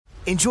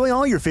Enjoy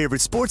all your favorite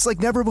sports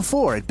like never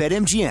before at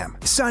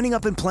BetMGM. Signing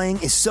up and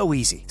playing is so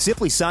easy.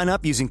 Simply sign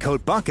up using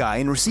code Buckeye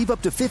and receive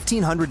up to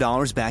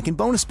 $1,500 back in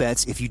bonus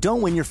bets if you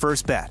don't win your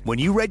first bet. When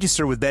you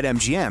register with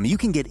BetMGM, you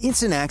can get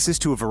instant access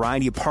to a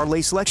variety of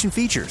parlay selection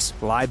features,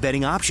 live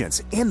betting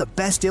options, and the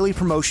best daily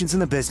promotions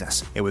in the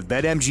business. And with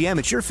BetMGM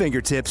at your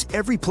fingertips,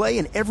 every play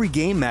and every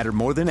game matter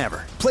more than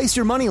ever. Place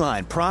your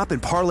moneyline, prop,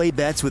 and parlay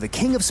bets with the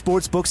king of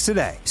sportsbooks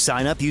today.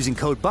 Sign up using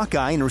code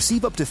Buckeye and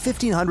receive up to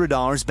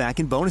 $1,500 back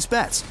in bonus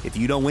bets if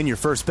you don't win your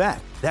first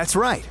bet. That's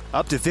right,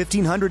 up to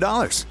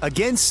 $1,500.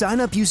 Again, sign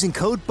up using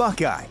code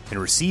Buckeye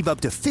and receive up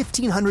to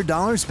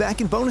 $1,500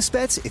 back in bonus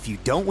bets if you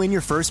don't win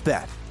your first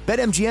bet.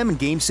 BetMGM and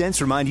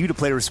GameSense remind you to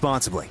play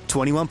responsibly.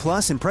 21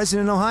 plus and present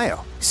in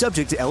Ohio.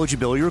 Subject to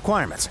eligibility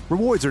requirements.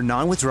 Rewards are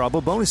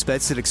non-withdrawable bonus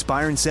bets that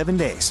expire in 7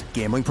 days.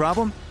 Gambling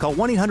problem? Call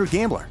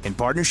 1-800-GAMBLER in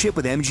partnership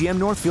with MGM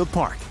Northfield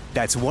Park.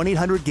 That's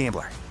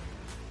 1-800-GAMBLER.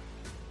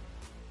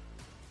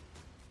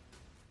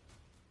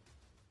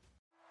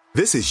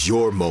 This is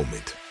your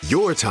moment,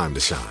 your time to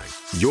shine,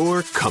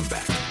 your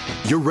comeback.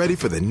 You're ready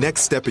for the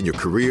next step in your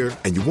career,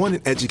 and you want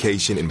an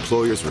education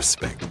employers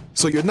respect.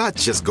 So you're not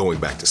just going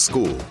back to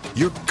school,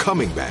 you're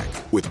coming back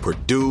with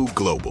Purdue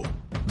Global.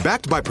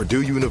 Backed by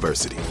Purdue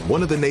University,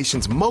 one of the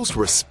nation's most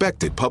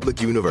respected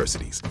public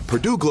universities,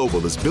 Purdue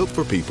Global is built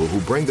for people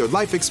who bring their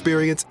life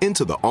experience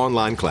into the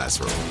online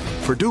classroom.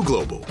 Purdue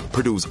Global,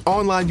 Purdue's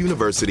online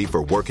university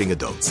for working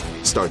adults.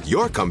 Start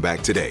your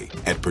comeback today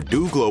at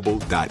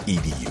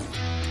purdueglobal.edu.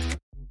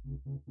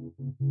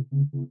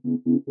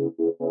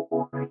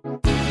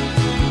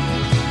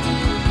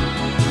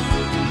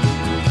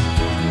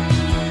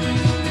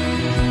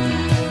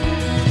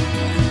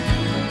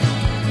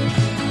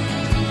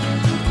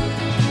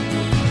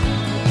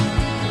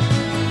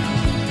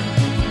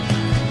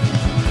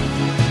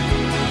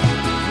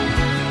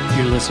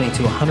 You're listening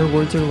to 100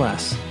 Words or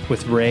Less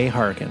with Ray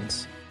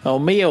Harkins. Oh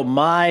me, oh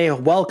my,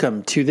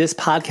 welcome to this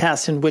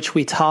podcast in which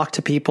we talk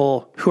to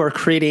people who are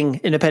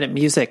creating independent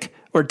music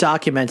or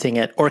documenting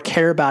it or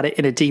care about it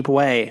in a deep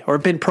way or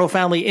have been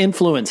profoundly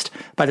influenced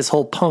by this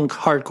whole punk,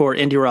 hardcore,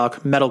 indie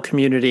rock, metal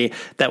community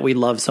that we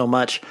love so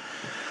much.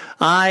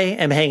 I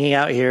am hanging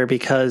out here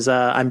because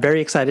I'm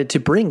very excited to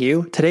bring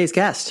you today's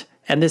guest.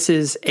 And this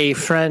is a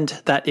friend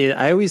that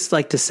I always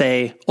like to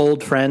say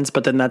old friends,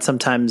 but then that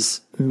sometimes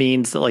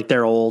means that like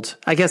they're old.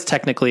 I guess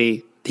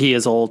technically he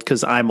is old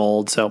because I'm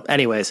old. So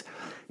anyways,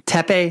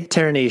 Teppei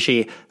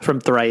Teranishi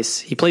from Thrice.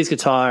 He plays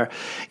guitar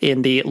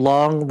in the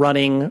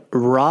long-running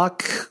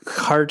rock,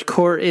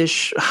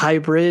 hardcore-ish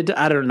hybrid.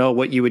 I don't know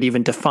what you would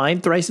even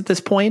define Thrice at this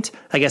point.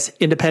 I guess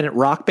independent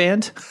rock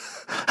band.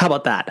 How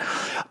about that?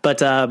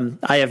 But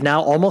I have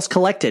now almost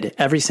collected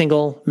every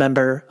single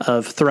member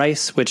of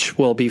Thrice, which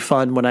will be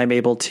fun when I'm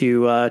able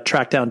to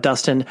track down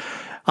Dustin.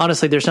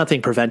 Honestly, there's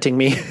nothing preventing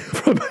me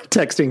from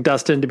texting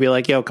Dustin to be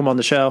like, yo, come on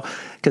the show,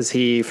 because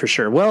he for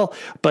sure will.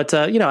 But,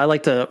 I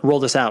like to roll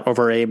this out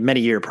over a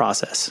many-year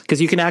process, because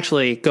you can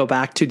actually go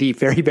back to the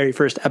very, very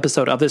first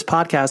episode of this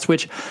podcast,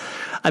 which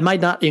I might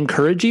not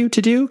encourage you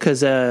to do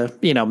because,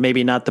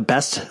 maybe not the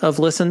best of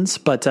listens,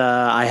 but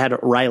I had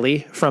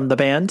Riley from the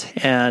band,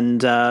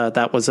 and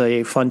that was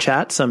a fun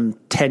chat some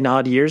 10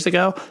 odd years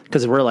ago,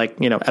 because we're like,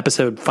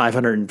 episode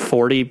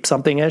 540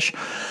 something-ish.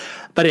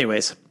 But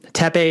anyways,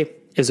 Teppei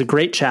is a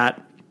great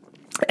chat.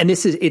 And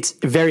it's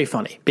very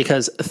funny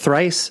because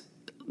Thrice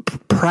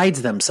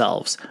prides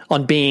themselves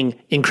on being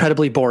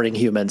incredibly boring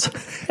humans.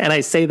 And I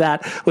say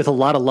that with a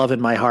lot of love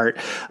in my heart,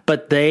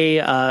 but they,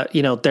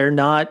 they're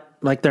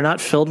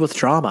not filled with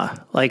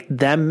drama. Like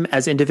them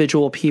as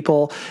individual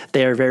people,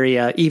 they are very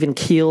even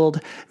keeled,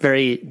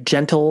 very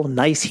gentle,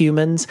 nice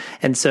humans.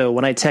 And so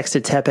when I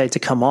texted Teppei to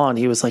come on,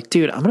 he was like,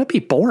 dude, I'm going to be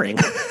boring.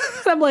 And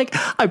I'm like,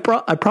 I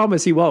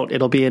promise you won't.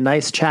 It'll be a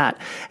nice chat.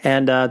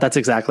 And that's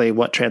exactly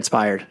what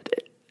transpired.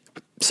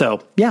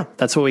 So yeah,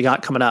 that's what we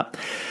got coming up.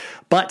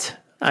 But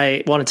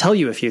I want to tell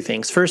you a few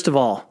things. First of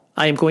all,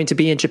 I am going to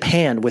be in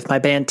Japan with my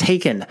band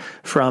Taken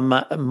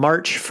from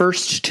March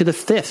 1st to the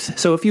 5th.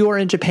 So if you are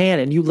in Japan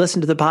and you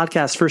listen to the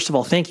podcast, first of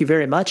all, thank you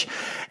very much.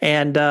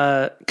 And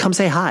come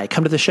say hi,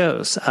 come to the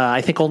shows.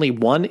 I think only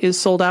one is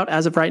sold out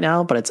as of right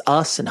now, but it's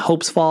us and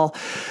Hopes Fall.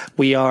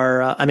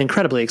 I'm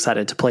incredibly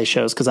excited to play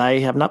shows because I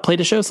have not played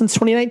a show since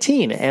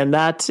 2019. And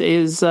that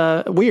is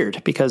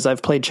weird because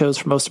I've played shows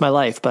for most of my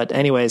life. But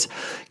anyways,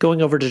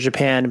 going over to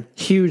Japan,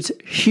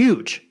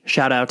 huge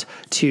shout out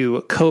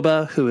to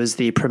Koba, who is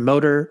the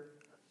promoter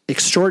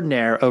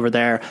extraordinaire over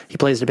there. He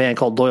plays in a band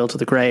called Loyal to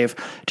the Grave.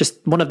 Just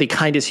one of the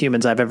kindest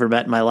humans I've ever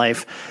met in my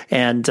life.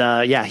 And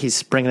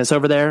he's bringing us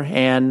over there,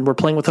 and we're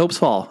playing with Hopes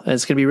Fall. And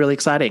it's going to be really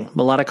exciting.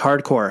 Melodic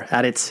hardcore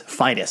at its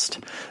finest.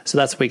 So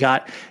that's what we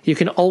got. You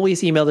can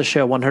always email the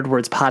show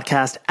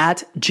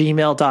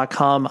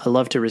 100wordspodcast@gmail.com. I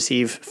love to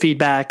receive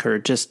feedback or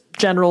just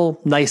general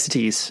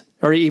niceties.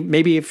 Or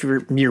maybe if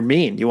you're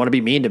mean, you want to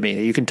be mean to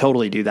me, you can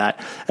totally do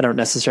that. I don't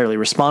necessarily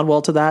respond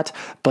well to that,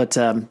 but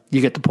you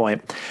get the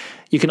point.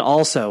 You can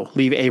also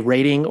leave a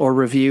rating or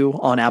review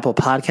on Apple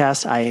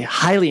Podcasts. I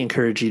highly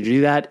encourage you to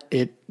do that.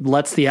 It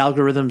lets the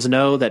algorithms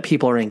know that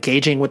people are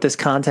engaging with this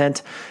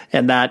content,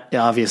 and that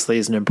obviously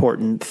is an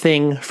important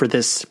thing for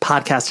this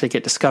podcast to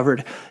get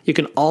discovered. You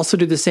can also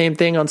do the same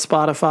thing on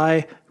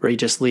Spotify, where you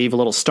just leave a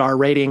little star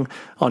rating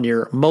on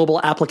your mobile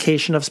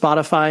application of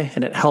Spotify,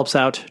 and it helps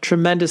out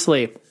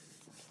tremendously.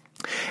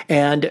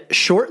 And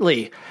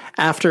shortly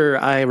after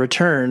I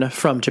return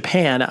from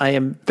Japan, I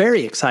am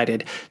very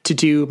excited to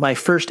do my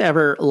first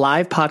ever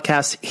live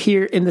podcast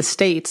here in the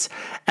States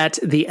at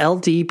the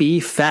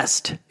LDB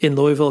Fest in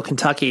Louisville,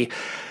 Kentucky.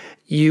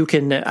 You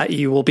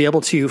will be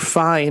able to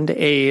find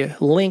a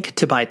link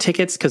to buy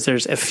tickets because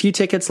there's a few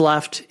tickets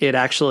left.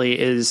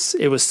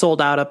 It was sold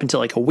out up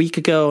until like a week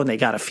ago, and they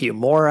got a few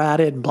more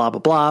added and blah, blah,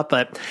 blah.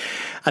 But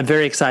I'm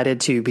very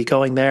excited to be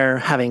going there,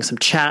 having some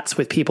chats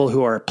with people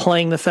who are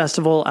playing the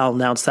festival. I'll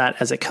announce that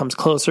as it comes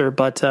closer.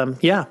 But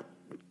yeah,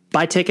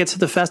 buy tickets to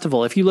the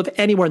festival. If you live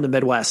anywhere in the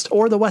Midwest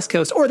or the West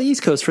Coast or the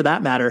East Coast for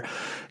that matter,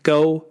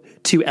 go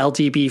to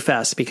LDB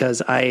Fest,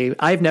 because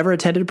I've never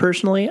attended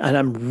personally, and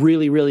I'm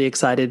really, really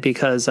excited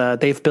because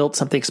they've built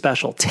something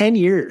special. 10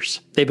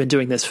 years they've been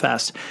doing this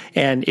fest,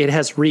 and it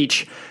has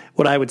reached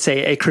what I would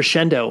say a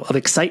crescendo of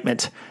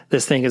excitement.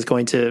 This thing is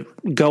going to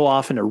go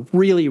off in a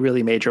really,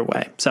 really major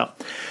way. So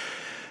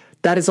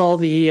that is all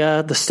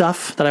the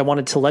stuff that I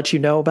wanted to let you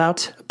know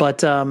about.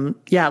 But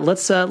yeah,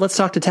 let's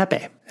talk to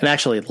Teppei. And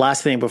actually,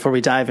 last thing before we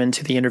dive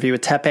into the interview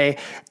with Teppei,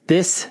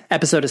 this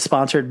episode is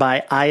sponsored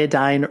by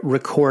Iodine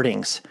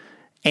Recordings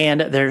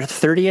and their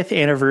 30th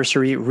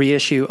anniversary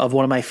reissue of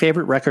one of my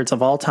favorite records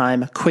of all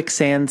time,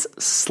 Quicksand's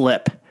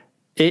Slip.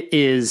 It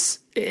is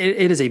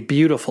a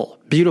beautiful,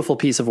 beautiful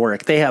piece of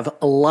work. They have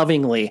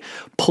lovingly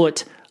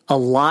put a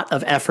lot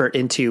of effort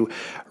into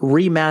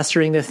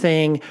remastering the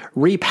thing,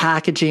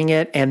 repackaging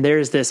it, and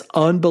there's this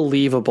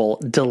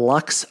unbelievable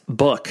deluxe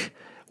book.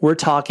 We're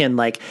talking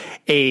like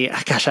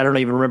I don't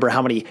even remember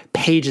how many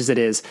pages it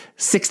is.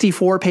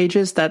 64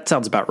 pages? That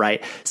sounds about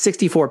right.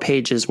 64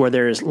 pages where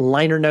there's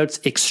liner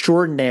notes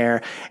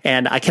extraordinaire,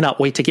 and I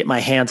cannot wait to get my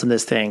hands on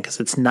this thing because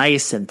it's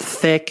nice and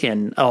thick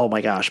and oh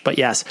my gosh. But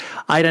yes,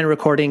 Iodine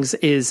Recordings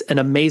is an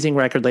amazing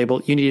record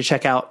label. You need to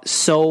check out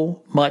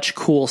so much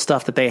cool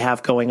stuff that they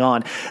have going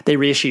on. They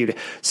reissued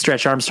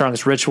Stretch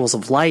Armstrong's Rituals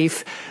of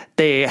Life.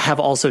 They have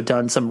also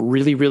done some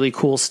really, really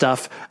cool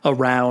stuff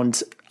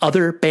around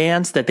other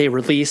bands that they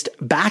released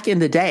back in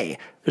the day.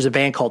 There's a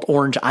band called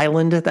Orange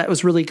Island that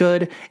was really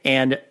good,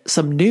 and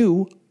some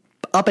new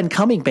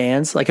up-and-coming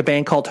bands, like a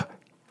band called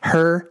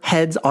Her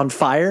Heads on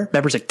Fire,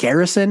 members of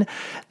Garrison.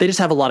 They just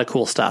have a lot of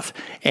cool stuff,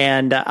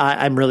 and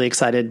I'm really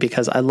excited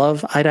because I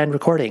love Iodine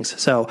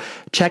Recordings. So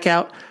check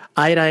out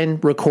Iodine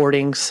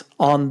Recordings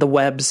on the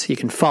webs. You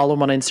can follow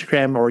them on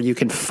Instagram, or you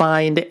can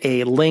find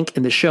a link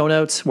in the show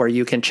notes where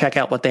you can check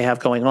out what they have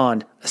going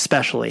on,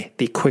 especially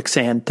the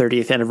Quicksand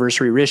 30th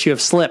anniversary reissue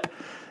of Slip.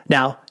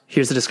 Now,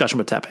 here's the discussion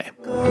with Teppei.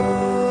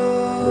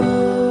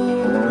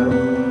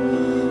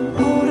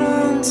 Hold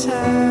on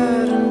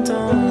tight and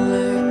don't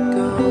let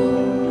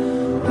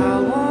go. I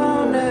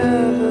won't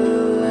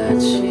ever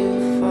let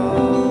you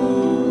fall.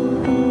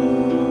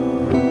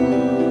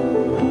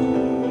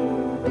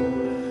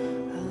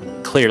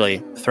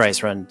 Clearly,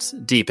 Thrice runs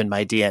deep in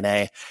my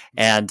DNA.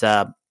 And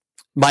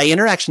my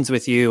interactions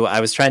with you,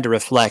 I was trying to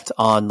reflect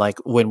on like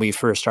when we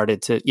first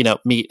started to,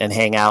 meet and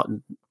hang out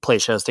and play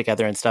shows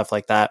together and stuff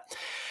like that.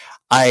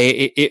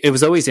 It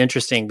was always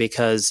interesting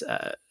because,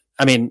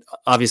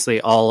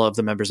 obviously all of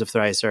the members of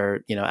Thrice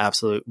are,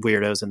 absolute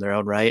weirdos in their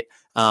own right.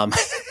 And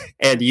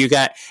you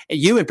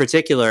in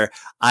particular,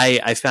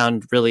 I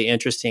found really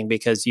interesting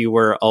because you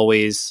were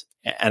always,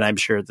 and I'm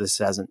sure this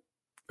has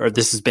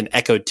been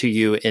echoed to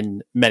you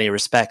in many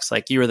respects.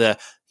 Like you were the,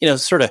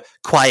 sort of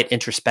quiet,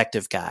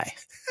 introspective guy,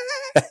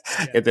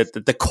 yes.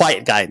 the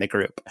quiet guy in the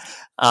group.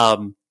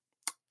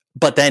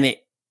 But then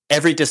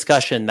every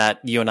discussion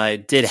that you and I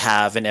did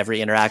have and every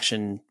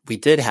interaction we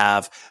did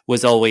have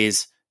was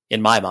always,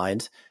 in my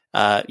mind,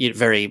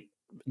 very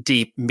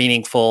deep,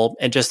 meaningful,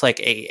 and just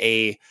like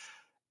it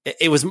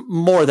was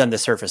more than the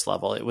surface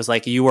level. It was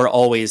like, you were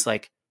always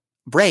like,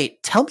 Ray,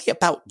 tell me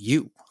about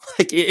you.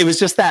 Like it was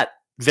just that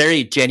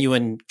very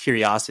genuine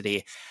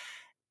curiosity.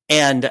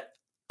 And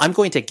I'm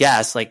going to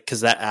guess, like,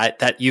 because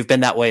that you've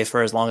been that way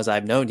for as long as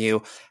I've known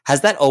you.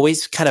 Has that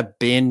always kind of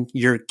been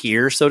your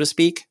gear, so to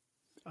speak?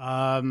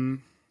 Yeah,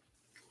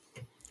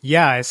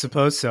 I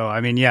suppose so.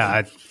 I mean,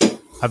 yeah,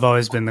 I've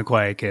always been the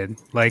quiet kid.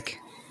 Like,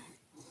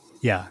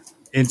 yeah,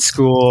 in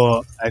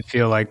school, I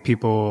feel like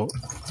people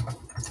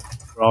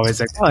were always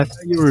like, "Oh, I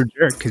thought you were a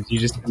jerk because you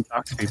just didn't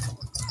talk to people."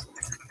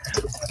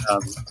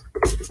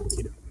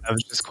 I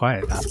was just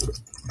quiet.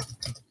 Just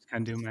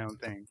kind of doing my own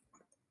thing.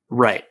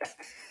 Right.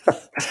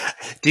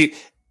 Do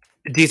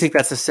you think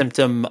that's a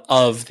symptom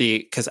of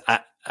because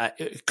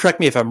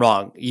correct me if I'm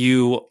wrong,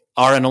 you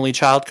are an only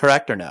child,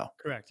 correct or no?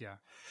 Correct, yeah.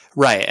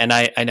 Right. And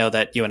I know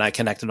that you and I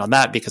connected on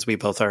that because we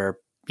both are,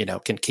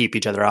 can keep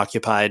each other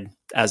occupied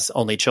as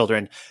only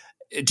children.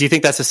 Do you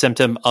think that's a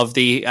symptom of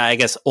the, I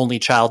guess, only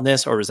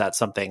childness, or is that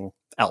something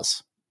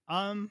else?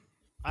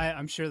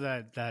 I'm sure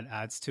that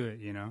adds to it,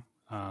 you know.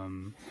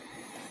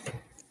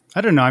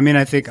 I don't know. I mean,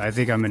 I think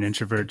I'm an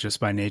introvert just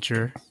by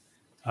nature.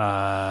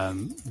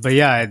 But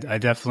yeah, I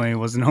definitely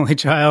was an only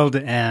child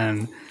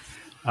and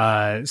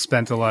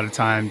spent a lot of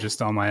time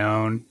just on my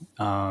own,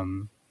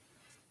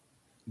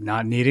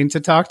 not needing to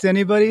talk to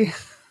anybody.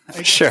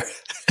 Sure.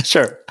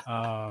 So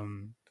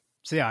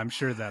yeah, I'm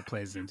sure that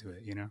plays into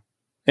it, you know?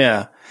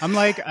 Yeah. I'm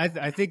like,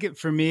 I think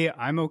for me,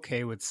 I'm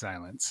okay with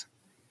silence,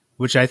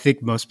 which I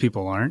think most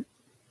people aren't.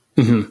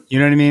 Mm-hmm. You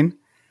know what I mean?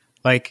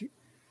 Like,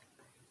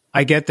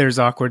 I get there's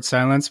awkward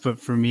silence, but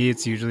for me,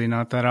 it's usually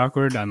not that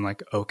awkward. I'm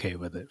like, okay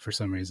with it for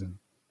some reason.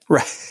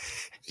 Right.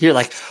 You're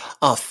like,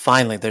 oh,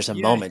 finally, there's a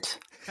moment.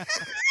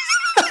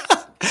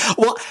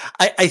 Well,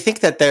 I think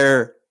that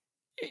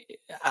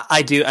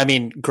I do. I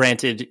mean,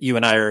 granted, you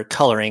and I are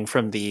coloring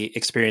from the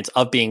experience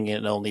of being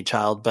an only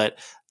child, but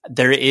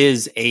there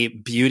is a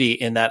beauty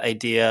in that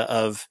idea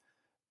of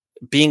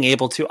being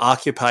able to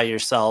occupy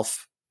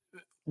yourself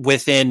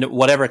within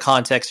whatever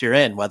context you're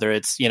in, whether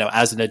it's, you know,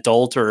 as an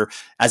adult or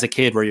as a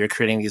kid where you're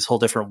creating these whole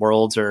different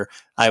worlds. Or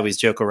I always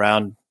joke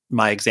around,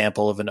 my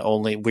example of an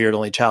weird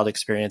only child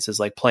experience is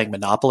like playing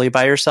Monopoly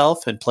by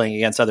yourself and playing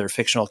against other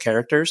fictional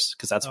characters.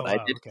 Cause that's what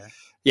I did. Okay.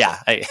 Yeah.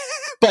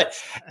 But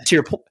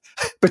to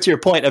your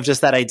point of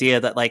just that idea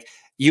that like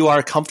you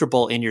are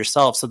comfortable in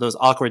yourself. So those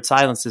awkward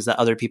silences that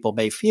other people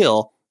may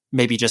feel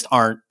maybe just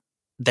aren't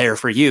there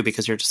for you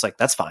because you're just like,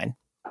 that's fine.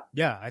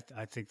 Yeah.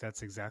 I think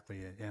that's exactly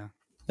it. Yeah.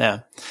 Yeah.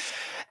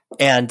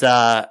 And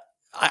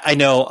I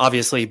know,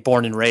 obviously,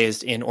 born and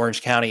raised in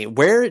Orange County.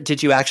 Where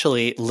did you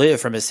actually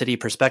live from a city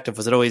perspective?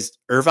 Was it always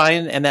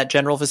Irvine and that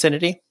general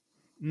vicinity?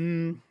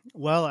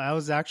 Well, I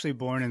was actually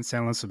born in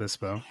San Luis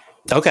Obispo.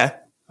 Okay.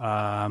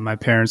 My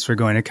parents were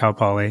going to Cal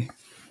Poly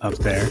up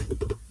there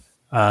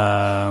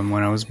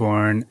when I was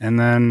born. And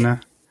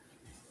then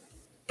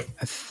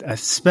I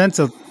spent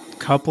a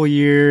couple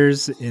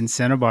years in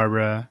Santa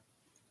Barbara.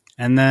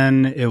 And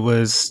then it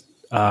was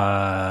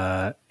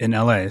in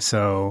LA,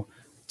 so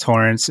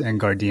Torrance and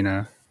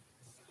Gardena.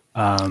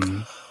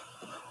 And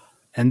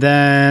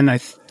then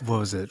what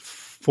was it?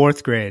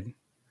 4th grade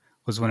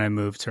was when I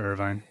moved to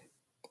Irvine.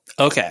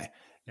 Okay.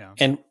 Yeah.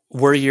 And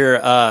were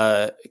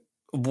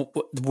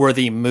were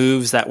the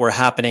moves that were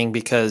happening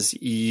because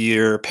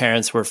your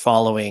parents were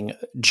following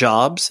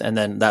jobs, and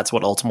then that's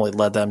what ultimately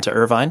led them to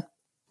Irvine?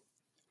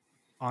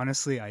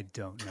 Honestly, I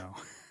don't know.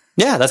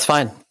 Yeah, that's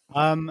fine.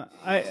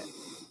 I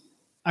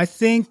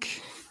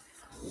think.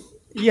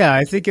 Yeah,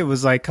 I think it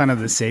was like kind of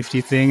the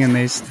safety thing, and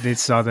they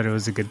saw that it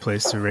was a good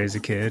place to raise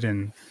a kid,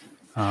 and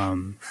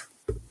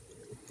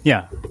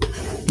yeah.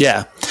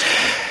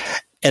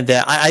 And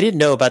I didn't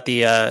know about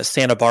the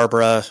Santa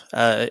Barbara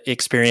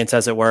experience,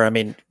 as it were. I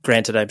mean,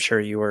 granted, I'm sure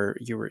you were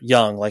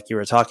young, like you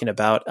were talking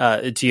about.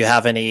 Do you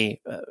have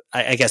any,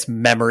 I guess,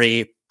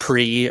 memory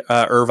pre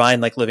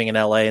Irvine, like living in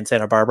LA and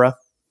Santa Barbara?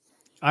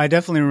 I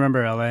definitely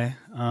remember LA.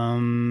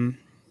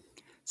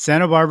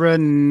 Santa Barbara,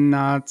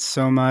 not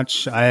so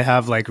much. I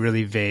have like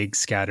really vague,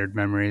 scattered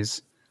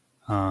memories.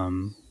 Yeah,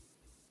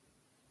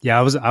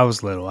 I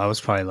was little. I was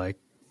probably like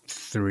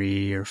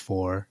 3 or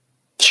 4.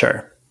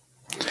 Sure.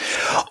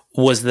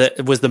 Was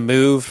the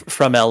move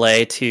from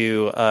LA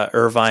to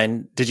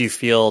Irvine? Did you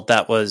feel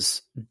that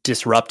was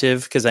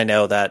disruptive? Because I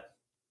know that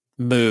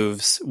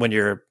moves, when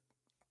you're,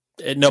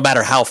 no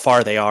matter how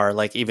far they are,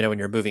 like even when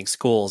you're moving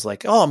schools,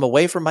 like, oh, I'm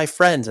away from my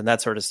friends and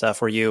that sort of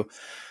stuff. Were you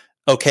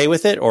okay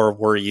with it, or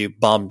were you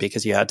bummed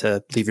because you had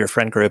to leave your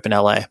friend group in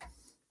LA?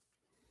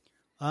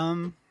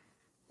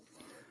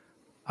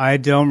 I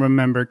don't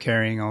remember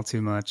caring all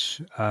too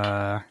much.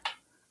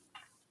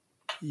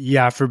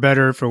 Yeah, for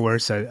better or for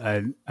worse,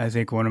 I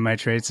think one of my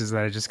traits is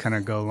that I just kind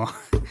of go along,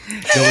 go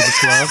with the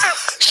flow.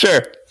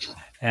 Sure.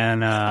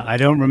 And I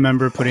don't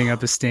remember putting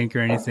up a stink or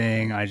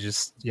anything. I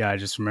just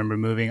remember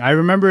moving. I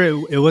remember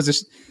it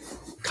was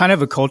kind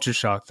of a culture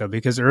shock though,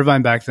 because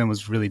Irvine back then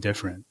was really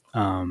different.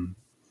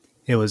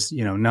 It was,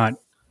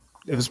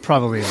 it was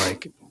probably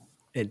like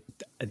a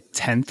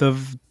tenth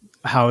of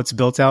how it's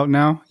built out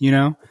now,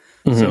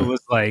 Mm-hmm. So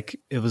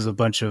it was a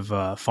bunch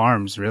of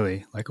farms,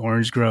 really, like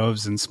orange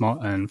groves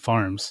and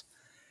farms.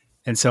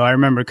 And so I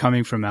remember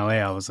coming from LA,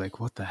 I was like,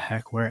 what the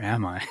heck? Where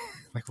am I?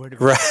 Like, where did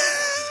we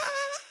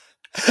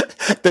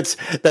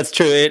That's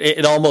true.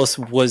 It almost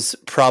was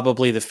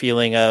probably the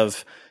feeling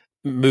of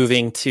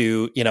moving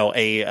to,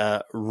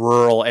 a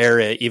rural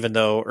area, even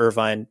though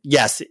Irvine,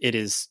 yes, it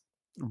is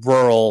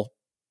rural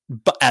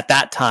but at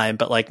that time,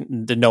 but like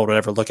no one would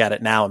ever look at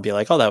it now and be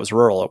like, oh, that was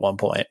rural at one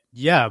point.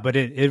 Yeah, but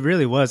it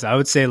really was. I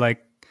would say like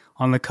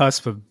on the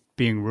cusp of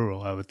being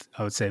rural, I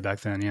would say back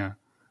then. Yeah.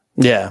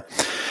 Yeah.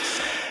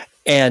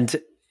 And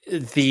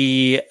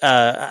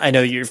I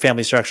know your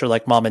family structure,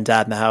 like mom and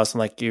dad in the house, and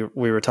like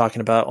we were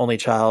talking about only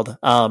child.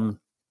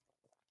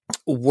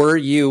 Were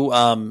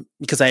you,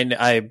 because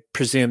I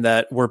presume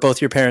that were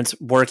both your parents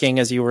working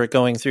as you were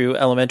going through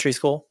elementary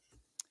school?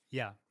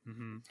 Yeah.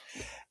 Mm-hmm.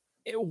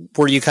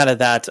 Were you kind of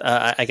that,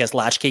 I guess,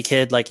 latchkey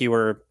kid? Like you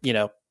were,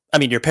 I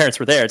mean, your parents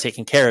were there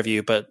taking care of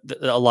you, but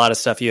a lot of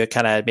stuff you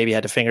kind of maybe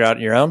had to figure out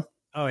on your own?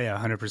 Oh yeah,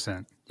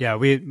 100%. Yeah,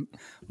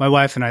 my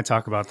wife and I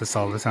talk about this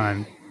all the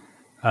time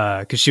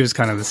because she was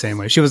kind of the same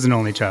way. She was an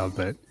only child,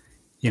 but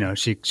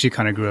she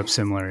kind of grew up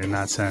similar in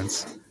that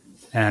sense,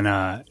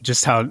 and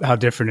just how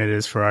different it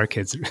is for our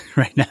kids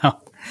right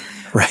now.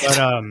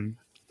 Right.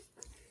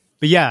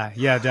 But yeah,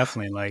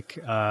 definitely. Like,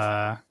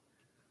 I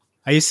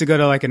used to go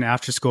to like an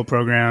after school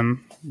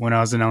program when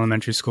I was in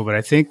elementary school, but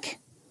I think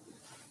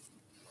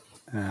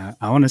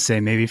I want to say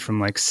maybe from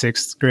like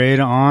 6th grade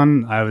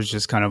on, I was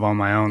just kind of on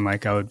my own.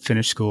 Like I would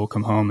finish school,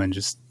 come home, and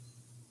just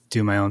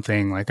do my own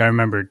thing. Like I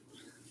remember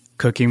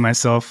cooking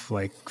myself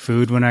like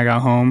food when I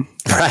got home.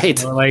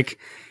 Right.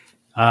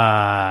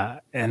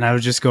 And I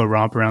would just go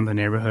romp around the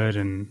neighborhood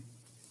and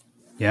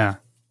yeah.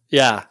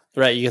 Yeah.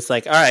 Right. You just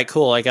like, all right,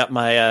 cool. I got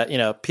my,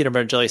 peanut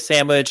butter and jelly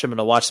sandwich. I'm going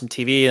to watch some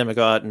TV. I'm going to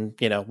go out and,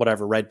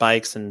 whatever, ride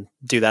bikes and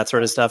do that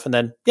sort of stuff. And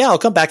then, I'll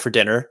come back for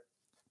dinner.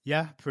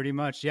 Yeah, pretty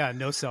much. Yeah.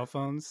 No cell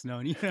phones.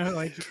 No,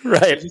 like,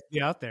 right. Just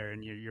be out there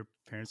and your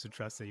parents would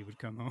trust that you would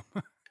come home.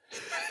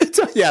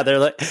 Yeah. They're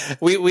like,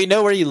 we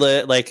know where you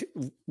live. Like,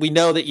 we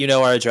know that you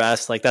know our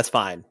address. Like, that's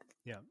fine.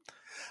 Yeah.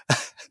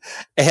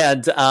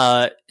 And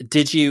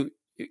did you,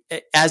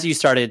 as you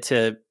started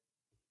to,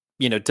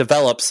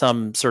 develop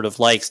some sort of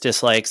likes,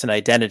 dislikes, and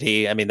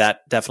identity, I mean,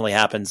 that definitely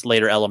happens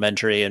later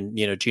elementary and,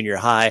 junior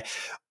high.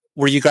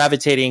 Were you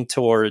gravitating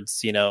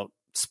towards,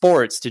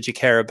 sports? Did you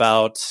care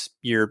about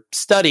your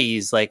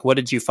studies? Like, what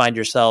did you find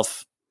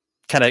yourself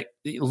kind of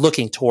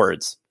looking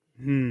towards?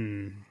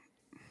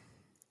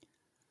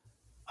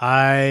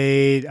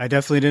 I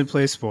definitely didn't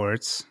play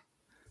sports.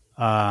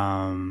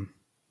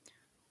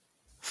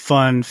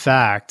 Fun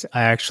fact,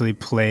 I actually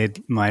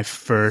played my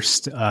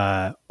first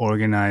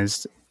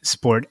organized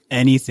sport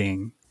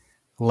anything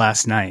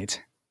last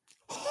night.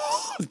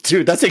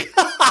 Dude, that's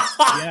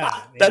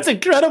that's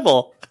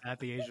incredible. At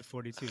the age of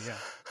 42, yeah.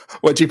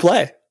 What'd you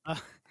play?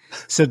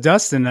 So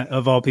Dustin,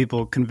 of all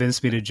people,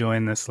 convinced me to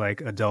join this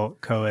like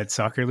adult co-ed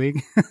soccer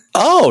league.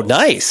 Oh,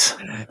 nice.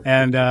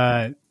 And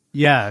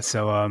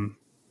so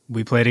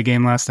we played a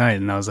game last night,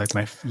 and that was like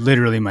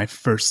literally my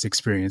first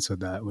experience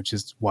with that, which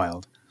is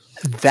wild.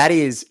 That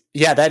is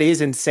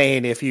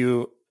insane. If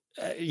you,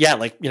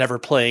 like you're never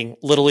playing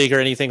Little League or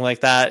anything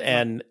like that.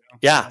 And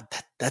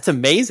that's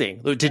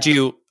amazing. Did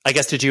you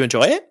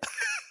enjoy it?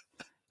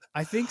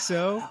 I think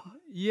so.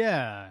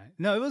 Yeah.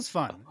 No, it was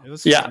fun.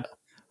 Yeah.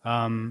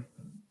 I'm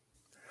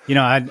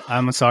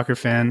a soccer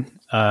fan,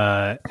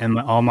 and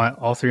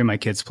all three of my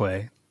kids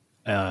play.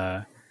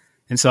 And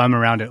so I'm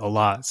around it a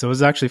lot. So it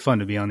was actually fun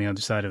to be on the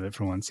other side of it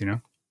for once,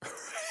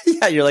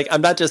 Yeah. You're like,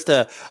 I'm not just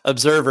a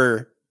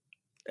observer.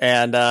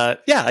 And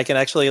I can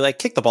actually like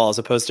kick the ball as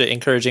opposed to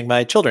encouraging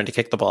my children to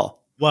kick the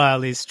ball. Well,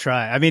 at least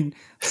try. I mean,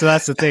 so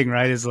that's the thing,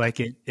 right? Is like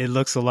it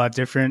looks a lot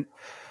different.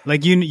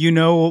 Like you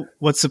know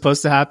what's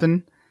supposed to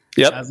happen.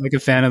 Yep. As like a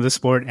fan of the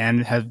sport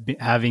and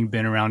having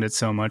been around it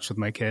so much with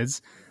my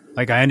kids,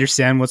 like I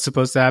understand what's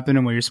supposed to happen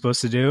and what you're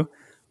supposed to do,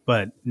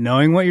 but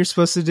knowing what you're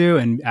supposed to do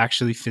and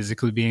actually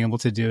physically being able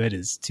to do it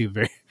is two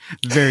very,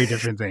 very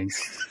different things.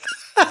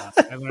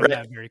 I learned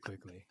that very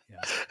quickly. Yeah.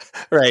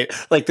 Right.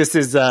 Like this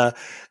is,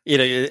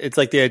 it's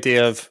like the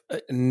idea of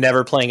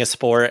never playing a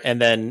sport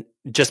and then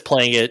just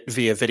playing it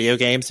via video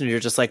games. And you're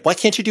just like, why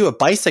can't you do a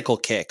bicycle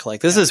kick?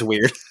 Like, this is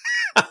weird.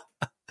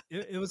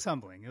 It was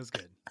humbling. It was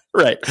good.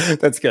 Right.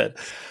 That's good.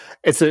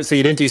 So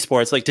you didn't do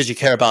sports. Like, did you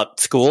care about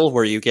school?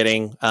 Were you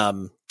getting,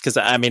 cause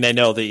I mean, I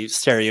know the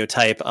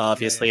stereotype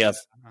obviously of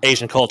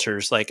Asian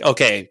cultures, like,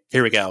 okay,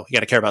 here we go. You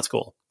got to care about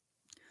school.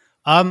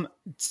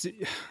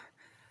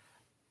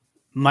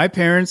 My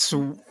parents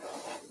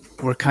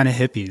were kind of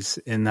hippies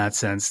in that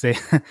sense. They,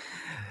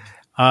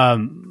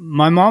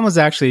 my mom was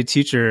actually a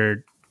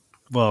teacher,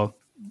 well,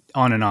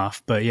 on and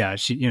off, but yeah,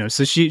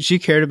 she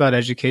cared about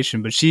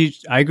education, but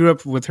I grew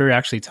up with her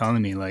actually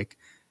telling me like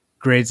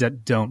grades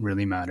that don't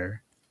really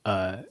matter.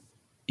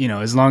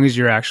 As long as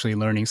you're actually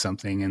learning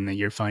something and that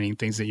you're finding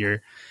things that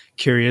you're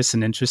curious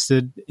and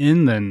interested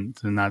in, then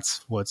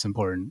that's what's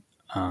important.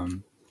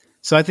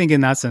 So I think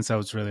in that sense, I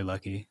was really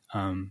lucky.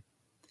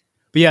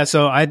 But yeah,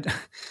 so I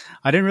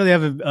didn't really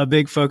have a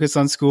big focus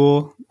on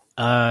school.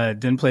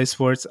 Didn't play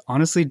sports.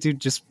 Honestly, dude,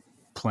 just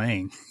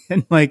playing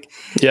and like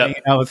hanging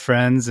out with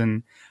friends.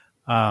 And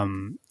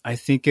I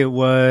think it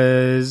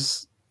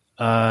was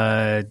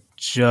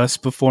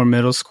just before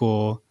middle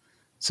school,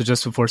 so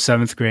just before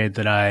 7th grade,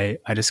 that I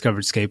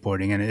discovered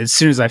skateboarding. And as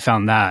soon as I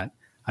found that,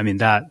 I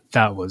mean, I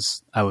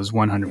was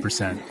 100%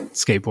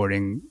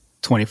 skateboarding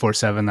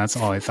 24/7. That's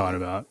all I thought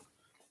about.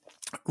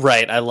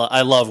 Right. I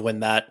love when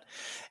that.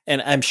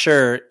 And I'm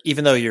sure,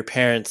 even though your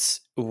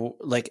parents,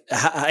 like,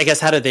 I guess,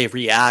 how did they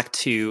react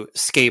to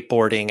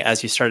skateboarding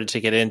as you started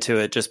to get into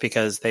it? Just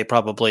because they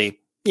probably,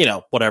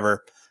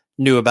 whatever,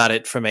 knew about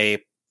it from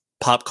a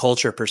pop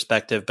culture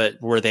perspective,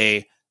 but were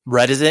they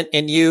reticent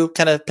in you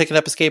kind of picking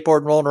up a skateboard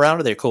and rolling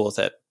around? Or they were cool with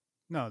it?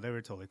 No, they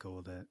were totally cool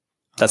with it.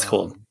 That's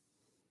cool.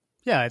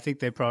 Yeah, I think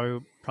they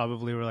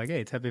probably were like,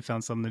 hey, Teppei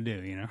found something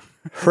to do,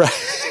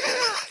 Right.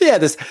 Yeah,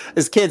 this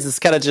kid's is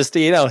kind of just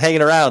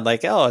hanging around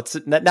like, oh, it's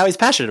now he's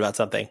passionate about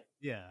something.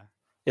 Yeah.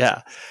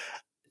 Yeah.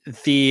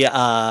 the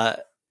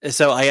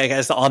so I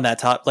guess on that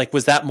top, like,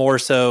 was that more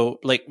so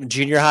like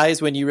junior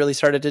highs when you really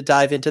started to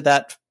dive into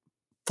that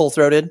full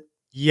throated?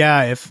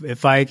 Yeah,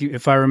 if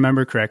I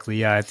remember correctly,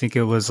 yeah, I think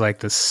it was like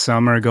the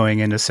summer going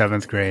into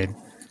 7th grade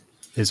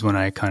is when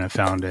I kind of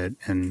found it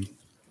and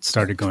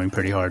started going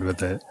pretty hard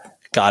with it.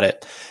 Got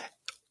it.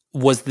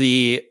 Was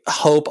the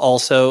hope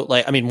also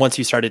like, I mean, once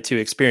you started to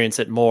experience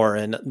it more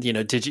and,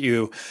 did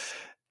you,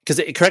 because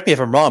correct me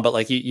if I'm wrong, but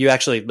like you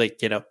actually like,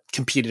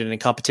 competed in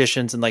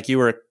competitions and like you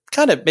were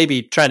kind of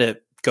maybe trying to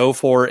go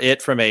for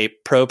it from a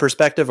pro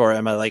perspective, or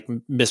am I like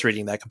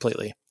misreading that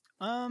completely?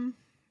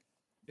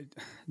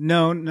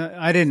 No,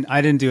 I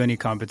didn't do any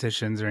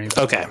competitions or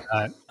anything Okay.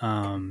 like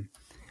that.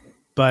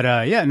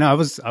 But yeah, no, I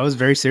was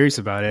very serious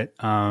about it.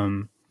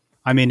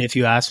 I mean, if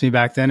you asked me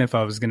back then if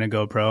I was going to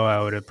go pro,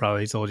 I would have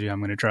probably told you I'm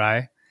going to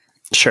try.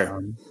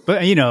 Sure.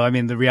 But I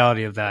mean, the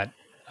reality of that,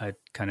 I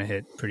kind of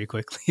hit pretty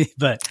quickly.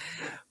 but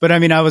I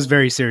mean, I was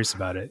very serious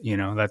about it.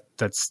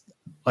 That's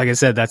like I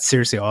said, that's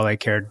seriously all I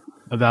cared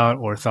about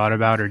or thought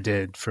about or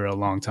did for a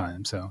long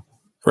time. So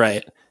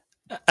right.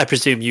 I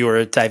presume you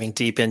were diving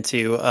deep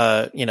into,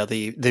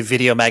 the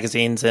video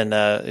magazines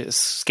and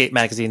skate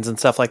magazines and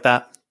stuff like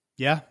that.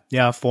 Yeah.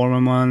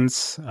 Forum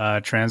ones,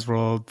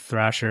 Transworld,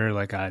 Thrasher,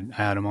 like I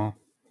had them all.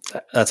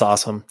 That's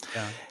awesome.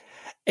 Yeah.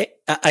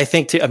 I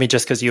think too, I mean,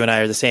 just because you and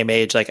I are the same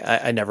age, like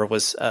I never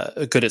was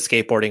good at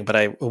skateboarding, but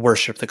I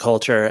worshiped the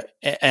culture.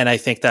 And I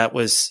think that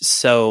was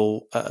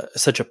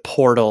such a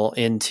portal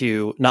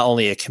into not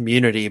only a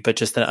community, but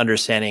just an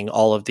understanding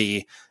all of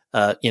the,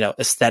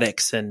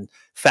 aesthetics and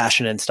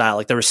fashion and style.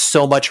 Like there was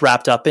so much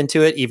wrapped up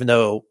into it, even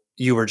though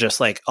you were just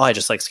like, oh, I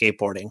just like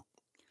skateboarding.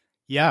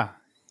 Yeah.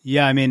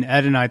 Yeah. I mean,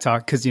 Ed and I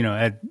talked because,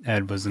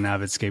 Ed was an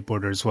avid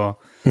skateboarder as well.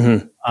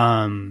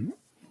 Mm-hmm.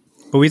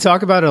 But we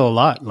talk about it a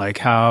lot, like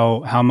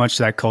how much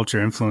that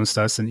culture influenced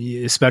us, and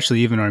especially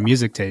even our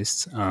music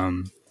tastes.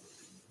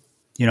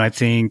 I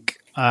think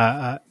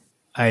I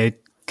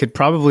could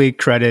probably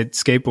credit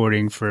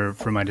skateboarding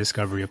for my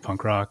discovery of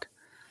punk rock.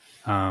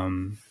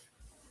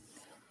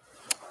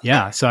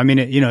 Yeah, so I mean,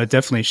 it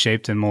definitely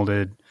shaped and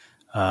molded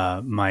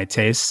my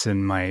tastes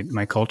and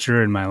my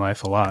culture and my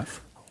life a lot.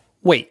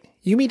 Wait,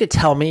 you mean to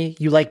tell me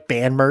you like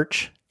band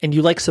merch and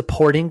you like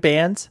supporting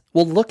bands?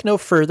 Well, look no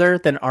further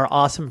than our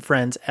awesome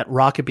friends at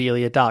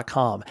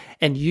rockabilia.com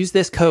and use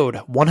this code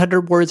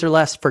 100 words or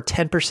less for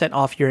 10%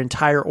 off your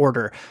entire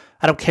order.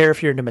 I don't care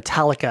if you're into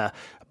Metallica,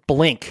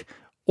 Blink,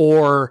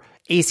 or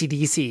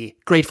AC/DC,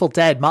 Grateful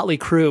Dead, Motley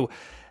Crue.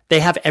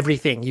 They have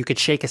everything you could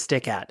shake a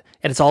stick at,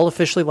 and it's all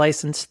officially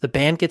licensed. The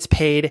band gets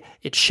paid.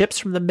 It ships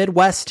from the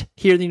Midwest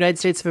here in the United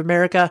States of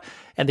America,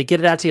 and they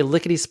get it out to you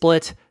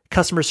lickety-split.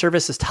 Customer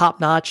service is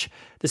top-notch.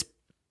 This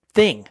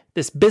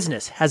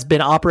business has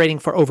been operating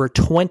for over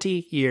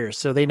 20 years,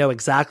 so they know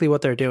exactly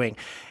what they're doing,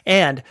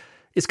 and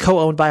is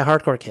co-owned by a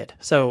hardcore kid.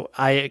 So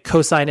I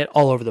co-sign it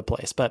all over the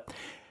place. But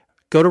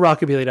go to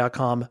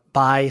rockabilia.com,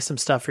 buy some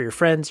stuff for your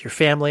friends, your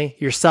family,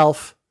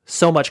 yourself,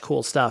 so much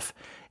cool stuff,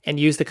 and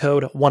use the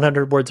code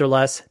 100 words or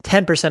less,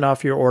 10%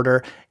 off your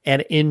order,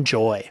 and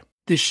enjoy.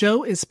 This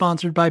show is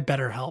sponsored by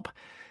BetterHelp.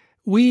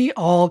 We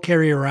all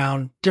carry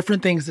around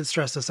different things that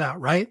stress us out,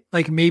 right?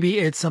 Like maybe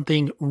it's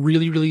something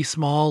really, really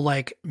small,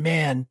 like,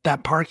 man,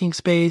 that parking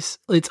space,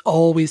 it's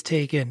always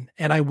taken.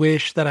 And I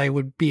wish that I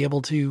would be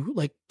able to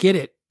like get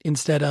it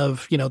instead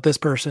of, this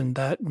person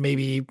that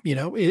maybe,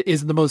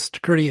 is the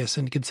most courteous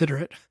and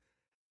considerate.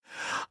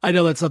 I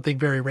know that's something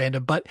very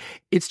random, but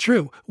it's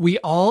true. We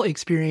all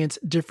experience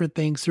different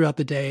things throughout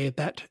the day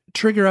that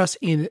trigger us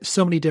in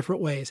so many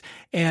different ways.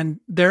 And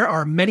there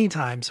are many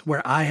times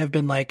where I have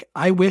been like,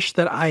 I wish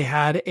that I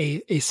had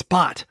a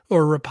spot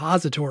or a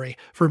repository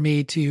for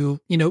me to,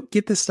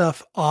 get this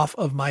stuff off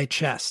of my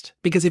chest.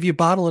 Because if you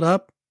bottle it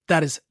up,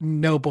 that is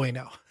no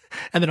bueno.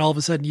 And then all of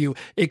a sudden you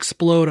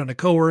explode on a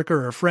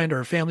coworker or a friend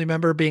or a family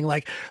member being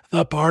like,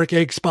 the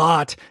parking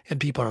spot. And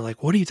people are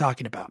like, what are you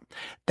talking about?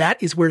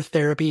 That is where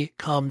therapy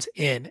comes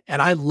in.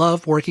 And I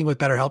love working with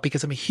BetterHelp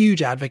because I'm a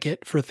huge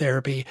advocate for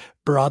therapy,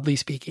 broadly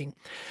speaking.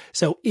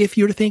 So if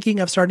you're thinking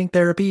of starting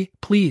therapy,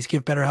 please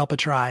give BetterHelp a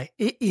try.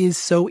 It is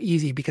so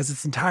easy because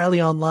it's entirely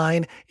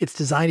online. It's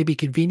designed to be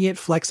convenient,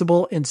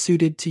 flexible, and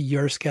suited to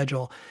your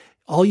schedule.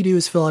 All you do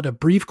is fill out a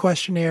brief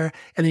questionnaire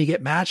and then you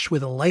get matched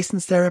with a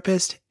licensed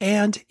therapist.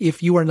 And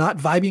if you are not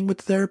vibing with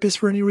the therapist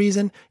for any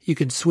reason, you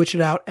can switch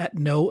it out at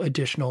no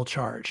additional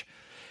charge.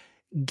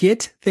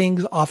 Get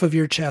things off of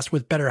your chest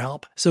with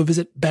BetterHelp. So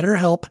visit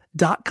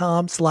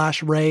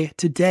betterhelp.com/Ray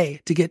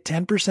today to get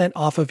 10%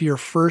 off of your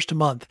first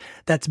month.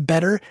 That's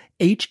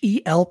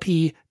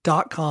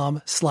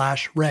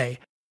betterhelp.com/Ray.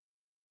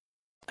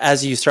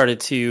 As you started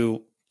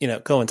to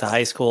go into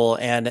high school,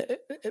 and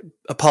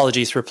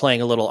apologies for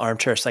playing a little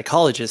armchair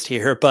psychologist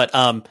here, but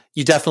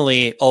you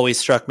definitely always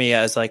struck me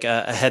as like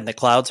a head in the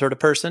cloud sort of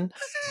person.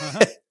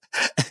 Uh-huh.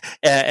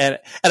 and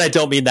I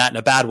don't mean that in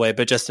a bad way,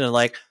 but just in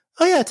like,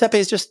 oh yeah,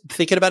 Teppei's just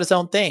thinking about his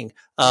own thing.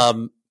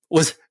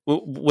 Was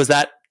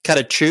that kind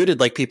of true?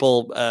 Did like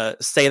people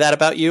say that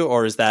about you,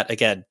 or is that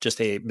again just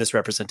a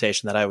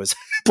misrepresentation that I was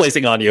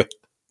placing on you?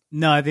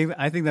 No, I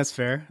think that's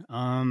fair.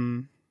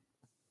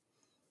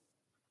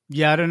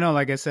 Yeah, I don't know.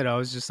 Like I said, I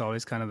was just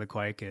always kind of the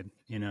quiet kid,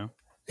 you know.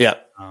 Yeah.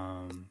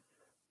 Um,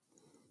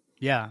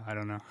 yeah, I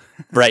don't know.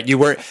 Right. You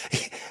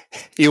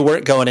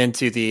weren't going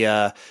into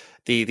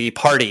the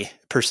party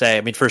per se.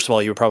 I mean, first of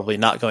all, you were probably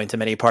not going to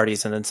many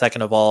parties, and then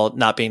second of all,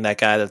 not being that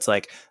guy that's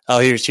like, oh,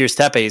 here's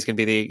Teppei. He's gonna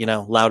be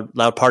the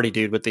loud party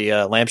dude with the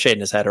lampshade in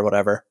his head or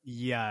whatever.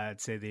 Yeah,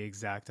 I'd say the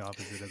exact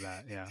opposite of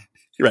that. Yeah.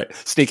 Right.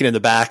 Sneaking in the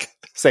back,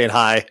 saying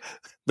hi,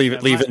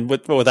 leaving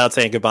without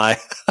saying goodbye.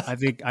 I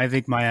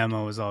think my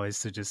MO was always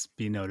to just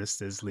be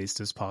noticed as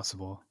least as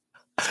possible.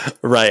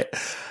 Right.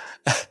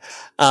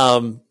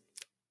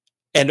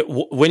 And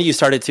when you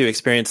started to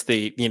experience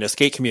the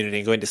skate community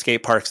and going to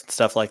skate parks and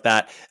stuff like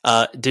that,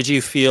 did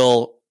you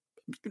feel,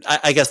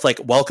 I guess, like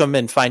welcome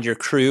and find your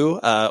crew,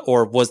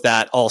 or was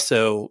that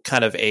also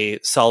kind of a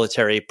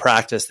solitary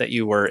practice that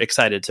you were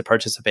excited to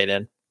participate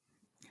in?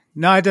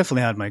 No, I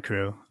definitely had my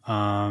crew.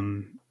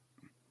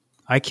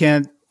 I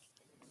can't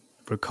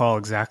recall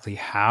exactly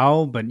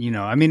how, but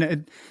I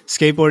mean,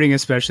 skateboarding,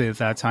 especially at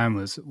that time,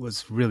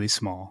 was really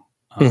small.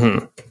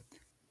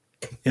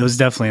 It was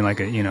definitely like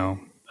a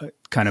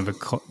kind of a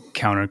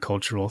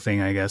countercultural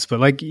thing, I guess.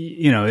 But like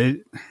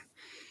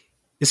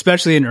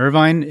especially in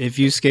Irvine, if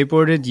you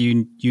skateboarded,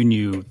 you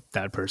knew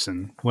that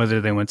person,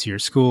 whether they went to your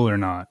school or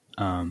not.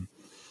 And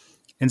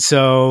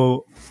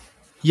so,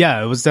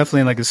 yeah, it was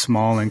definitely like a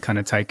small and kind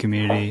of tight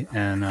community,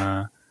 and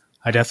I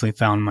definitely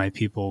found my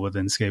people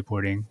within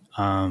skateboarding.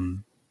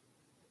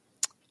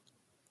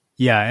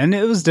 Yeah, and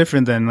it was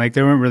different then. Like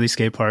there weren't really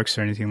skate parks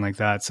or anything like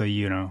that, so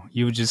you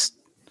would just,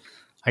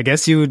 I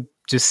guess you would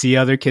just see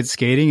other kids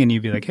skating, and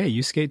you'd be like, "Hey,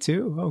 you skate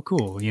too? Oh,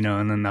 cool!"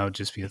 And then that would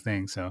just be a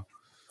thing. So,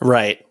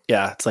 right,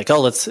 yeah, it's like, oh,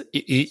 let's,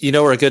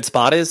 where a good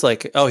spot is.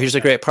 Like, oh, here's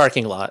a great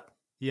parking lot.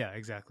 Yeah,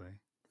 exactly.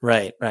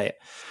 Right.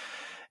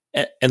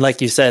 And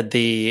like you said,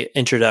 the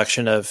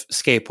introduction of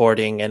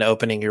skateboarding and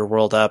opening your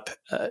world up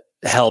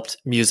helped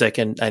music.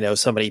 And I know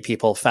so many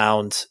people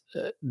found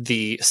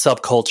the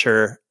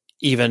subculture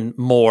even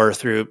more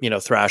through,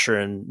 Thrasher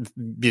and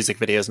music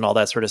videos and all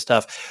that sort of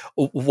stuff.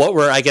 What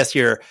were, I guess,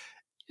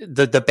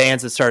 the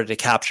bands that started to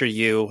capture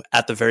you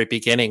at the very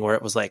beginning, where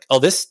it was like, oh,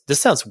 this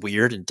sounds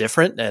weird and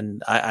different,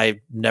 and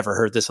I never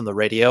heard this on the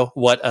radio?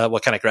 What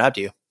kind of grabbed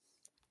you?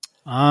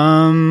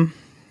 I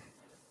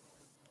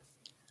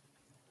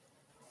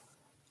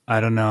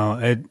don't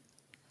know.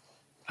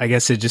 I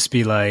guess it'd just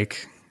be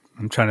like,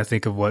 I'm trying to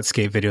think of what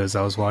skate videos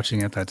I was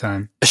watching at that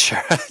time.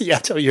 Sure.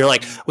 Yeah. So you're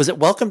like, was it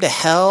Welcome to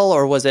Hell,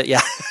 or was it?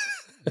 Yeah.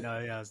 No,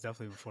 yeah, it was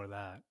definitely before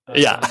that.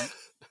 Yeah.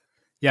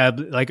 Yeah,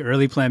 like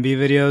early Plan B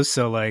videos.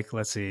 So like,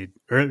 let's see,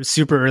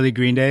 super early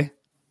Green Day.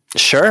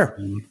 Sure.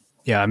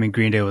 Yeah, I mean,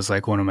 Green Day was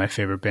like one of my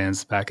favorite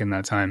bands back in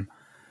that time.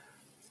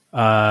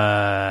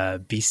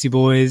 Beastie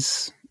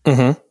Boys.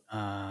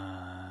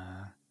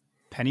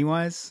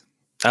 Pennywise.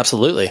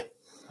 Absolutely.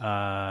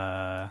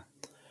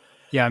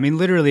 Yeah, I mean,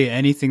 literally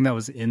anything that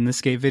was in the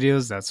skate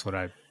videos, that's what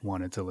I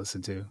wanted to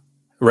listen to.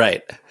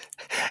 Right.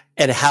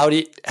 And how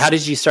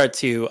did you start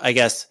to, I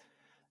guess,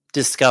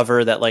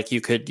 discover that like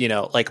you could,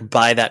 like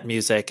buy that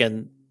music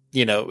and,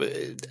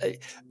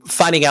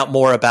 finding out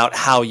more about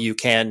how you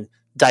can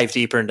dive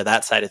deeper into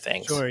that side of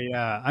things? Sure.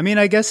 Yeah. I mean,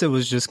 I guess it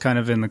was just kind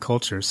of in the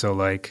culture. So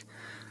like,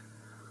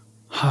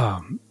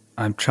 I'm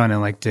trying to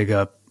like dig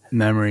up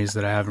memories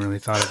that I haven't really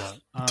thought about.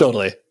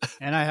 Totally.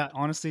 And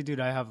honestly,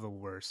 dude, I have the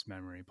worst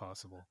memory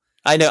possible.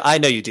 I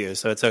know you do.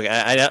 So it's okay.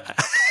 I know.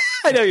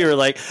 I know you were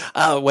like,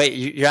 oh, wait,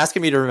 you're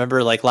asking me to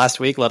remember like last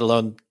week, let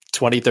alone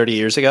 20, 30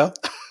 years ago.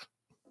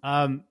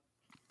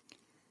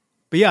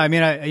 But yeah, I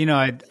mean,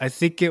 I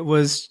think it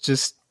was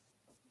just,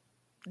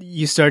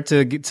 you start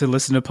to get to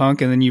listen to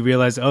punk, and then you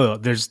realize, oh,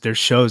 there's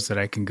shows that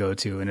I can go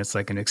to, and it's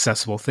like an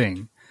accessible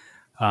thing,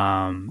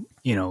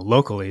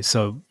 locally.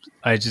 So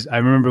I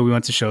remember we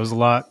went to shows a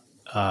lot.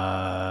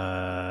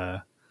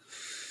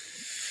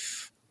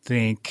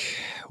 Think,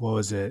 what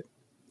was it?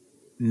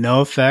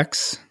 No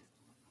Effects,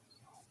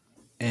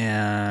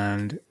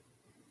 and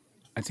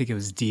I think it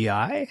was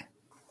DI.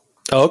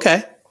 Oh,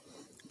 okay.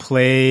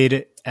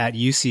 Played at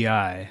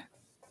UCI.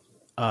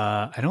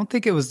 I don't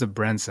think it was the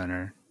Bren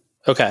Center.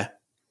 Okay.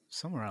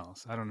 Somewhere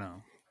else. I don't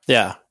know.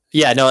 Yeah.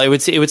 Yeah. No, it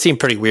would seem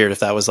pretty weird if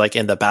that was like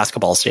in the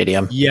basketball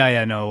stadium.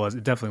 Yeah. No, it was.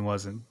 It definitely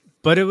wasn't.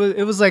 But it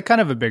was like kind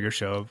of a bigger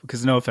show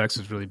because No Effects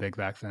was really big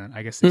back then.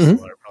 I guess they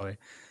still are probably.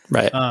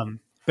 Right.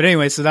 But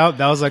anyway, so that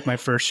was like my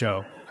first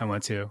show I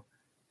went to,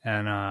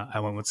 and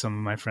I went with some of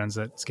my friends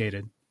that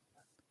skated.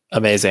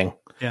 Amazing.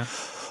 Yeah.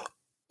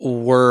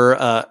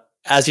 Were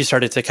as you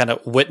started to kind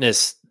of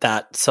witness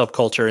that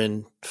subculture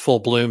in full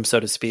bloom, so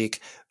to speak,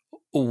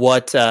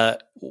 what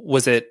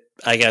was it?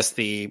 I guess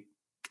the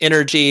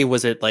energy,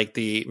 was it like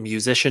the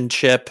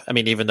musicianship? I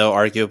mean, even though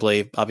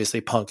arguably, obviously,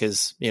 punk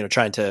is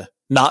trying to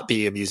not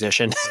be a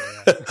musician,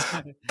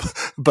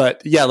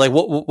 but yeah, like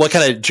what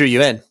kind of drew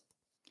you in?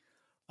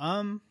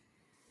 I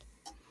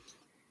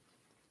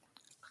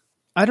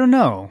don't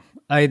know.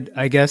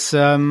 I guess.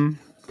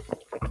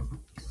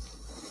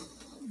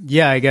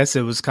 Yeah, I guess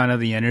it was kind of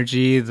the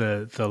energy,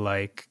 the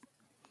like,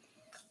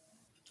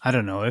 I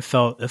don't know. It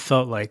felt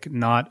like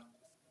not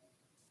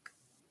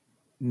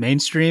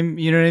mainstream.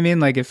 You know what I mean?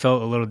 Like it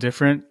felt a little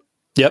different.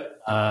 Yep.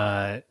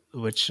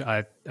 Which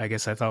I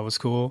guess I thought was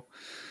cool.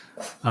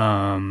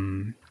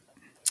 And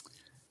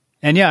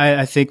yeah,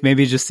 I think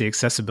maybe just the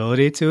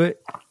accessibility to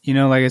it. You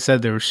know, like I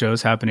said, there were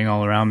shows happening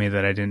all around me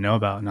that I didn't know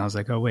about, and I was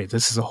like, oh wait,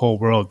 this is a whole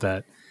world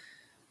that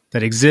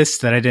exists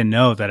that I didn't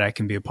know that I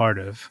can be a part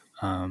of.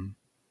 And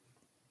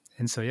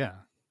so yeah.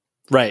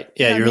 Right.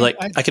 Yeah, Yeah, I you're mean, like,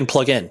 I can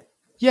plug in.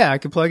 Yeah, I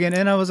could plug in,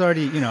 and I was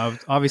already,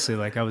 obviously,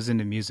 like I was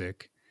into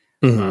music,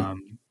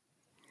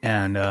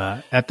 and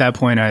at that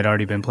point, I had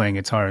already been playing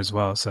guitar as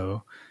well.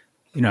 So,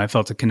 I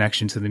felt a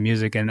connection to the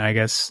music, and I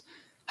guess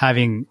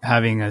having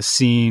a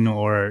scene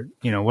or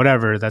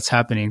whatever that's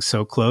happening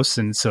so close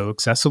and so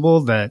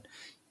accessible that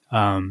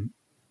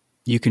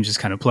you can just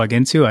kind of plug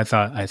into,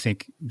 I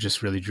think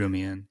just really drew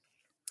me in.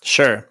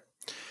 Sure.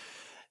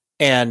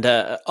 And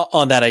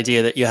on that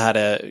idea that you had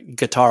a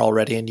guitar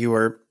already and you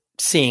were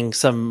seeing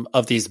some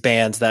of these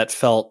bands that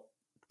felt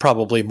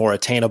probably more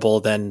attainable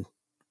than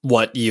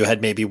what you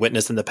had maybe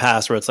witnessed in the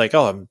past, where it's like,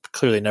 oh, I'm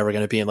clearly never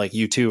going to be in like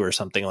U2 or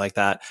something like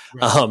that.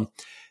 Right.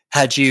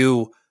 Had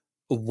you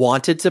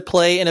wanted to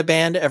play in a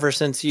band ever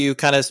since you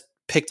kind of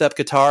picked up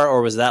guitar,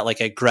 or was that like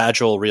a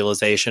gradual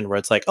realization where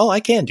it's like, oh, I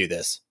can do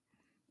this?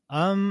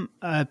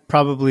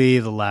 Probably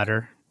the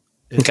latter.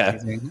 Okay.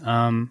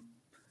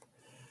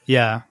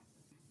 Yeah.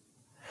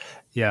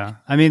 Yeah.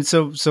 I mean,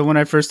 so when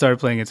I first started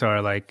playing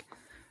guitar, like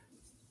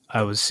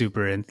I was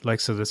super in, like,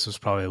 so this was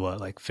probably what,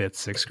 like 5th,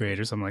 6th grade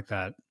or something like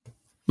that.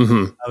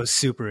 Mm-hmm. I was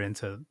super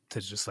into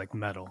just like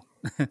metal.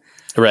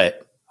 Right.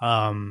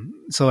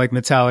 So like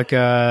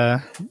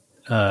Metallica,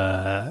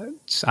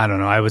 I don't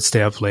know. I would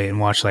stay up late and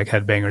watch like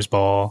Headbangers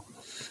Ball.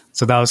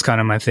 So that was kind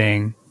of my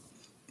thing.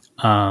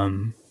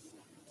 And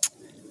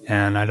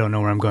I don't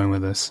know where I'm going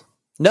with this.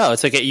 No,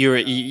 it's okay.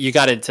 You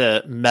got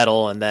into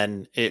metal and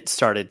then it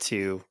started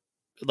to,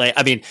 like,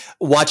 I mean,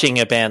 watching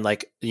a band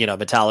like,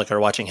 Metallica or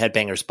watching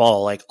Headbangers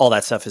Ball, like all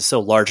that stuff is so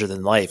larger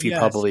than life. You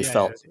probably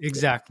felt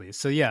exactly.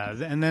 So yeah.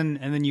 And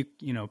then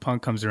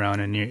punk comes around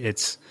and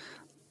it's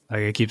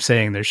like, I keep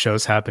saying there's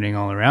shows happening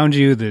all around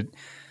you that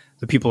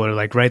the people are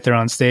like right there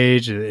on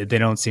stage. They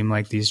don't seem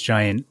like these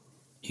giant,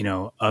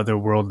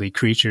 otherworldly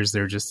creatures.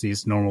 They're just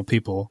these normal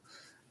people.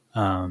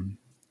 And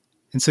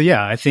so,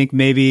 yeah, I think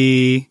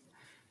maybe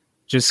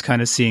just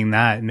kind of seeing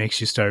that makes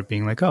you start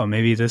being like, oh,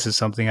 maybe this is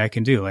something I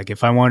can do. Like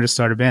if I wanted to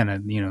start a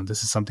band,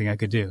 this is something I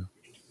could do.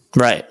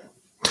 Right.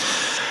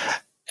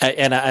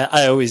 And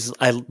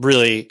I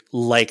really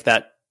like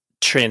that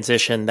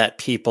transition that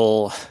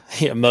people,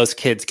 most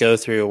kids go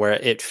through, where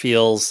it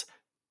feels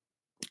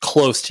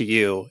close to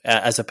you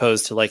as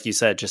opposed to, like you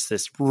said, just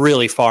this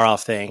really far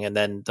off thing. And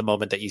then the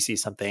moment that you see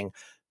something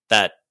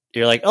that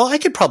you're like, oh, I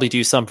could probably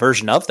do some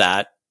version of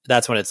that.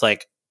 That's when it's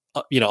like,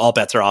 all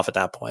bets are off at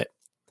that point.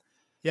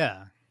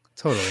 Yeah,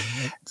 totally.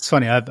 It's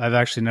funny. I've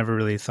actually never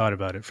really thought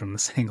about it from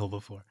this angle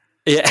before.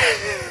 Yeah.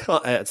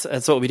 Well,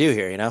 that's what we do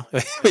here.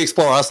 We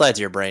explore all sides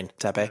of your brain,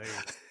 Teppei.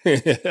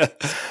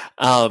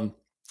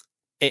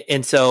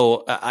 And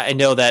so I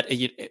know that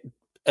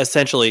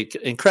essentially,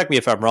 and correct me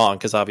if I'm wrong,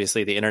 because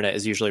obviously the internet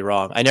is usually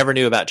wrong. I never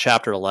knew about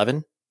Chapter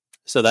 11.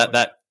 So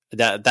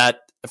that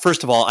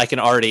first of all, I can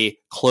already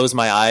close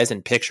my eyes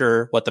and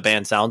picture what the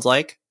band sounds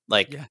like,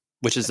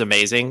 which is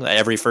amazing.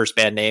 Every first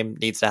band name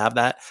needs to have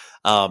that.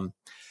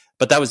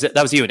 But that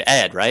was you and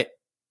Ed, right?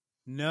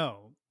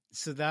 No.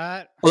 So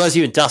that was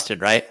you and Dustin,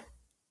 right?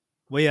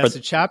 Well, yeah. So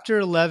Chapter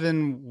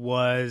 11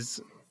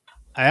 was,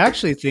 I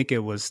actually think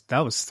that was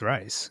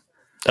Thrice.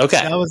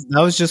 Okay.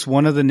 That was just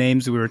one of the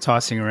names we were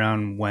tossing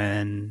around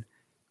when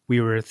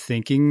we were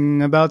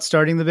thinking about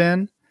starting the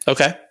band.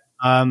 Okay.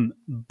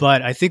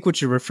 But I think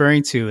what you're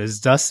referring to is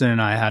Dustin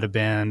and I had a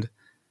band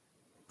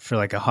for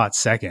like a hot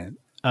second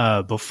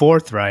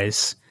before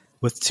Thrice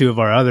with two of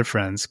our other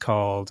friends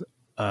called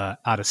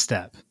Out of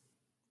Step.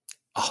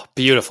 Oh,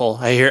 beautiful.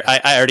 I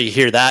already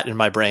hear that in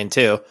my brain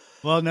too.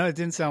 Well, no, it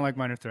didn't sound like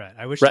Minor Threat.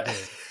 I wish it did.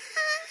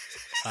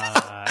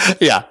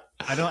 Yeah.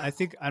 I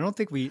don't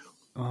think we,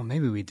 oh,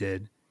 maybe we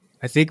did.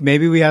 I think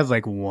maybe we had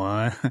like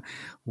one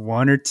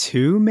or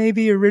two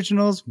maybe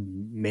originals,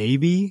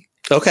 maybe.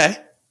 Okay.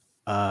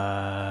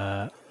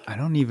 I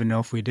don't even know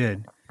if we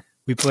did.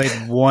 We played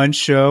one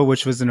show,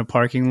 which was in a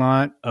parking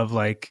lot of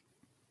like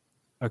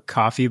a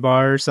coffee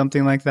bar or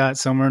something like that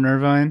somewhere in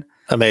Irvine.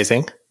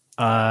 Amazing.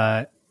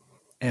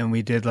 And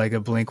we did like a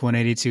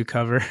Blink-182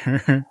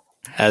 cover.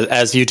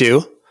 as you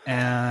do.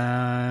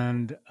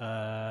 And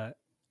I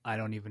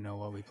don't even know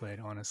what we played,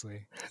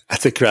 honestly.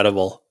 That's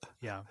incredible.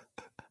 Yeah.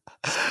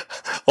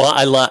 Well,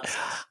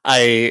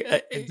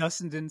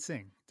 Dustin didn't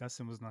sing.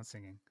 Dustin was not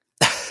singing.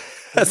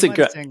 That's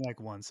incredible. Sang like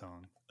one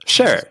song.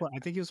 Sure. I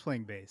think he was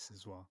playing bass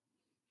as well.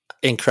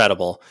 Yeah.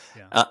 Incredible.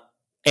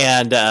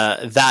 And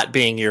that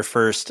being your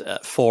first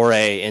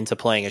foray into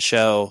playing a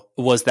show,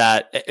 was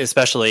that,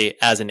 especially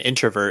as an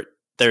introvert,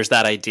 there's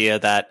that idea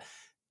that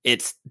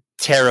it's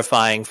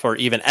terrifying for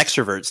even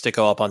extroverts to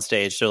go up on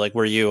stage. So like,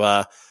 were you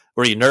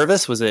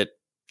nervous? Was it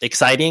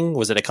exciting?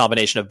 Was it a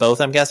combination of both,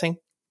 I'm guessing?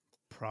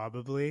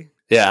 Probably.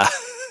 Yeah.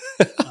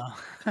 Uh,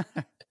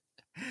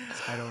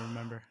 I don't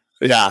remember.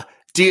 Yeah.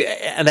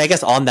 And I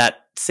guess on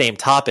that same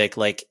topic,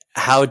 like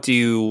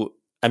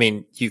I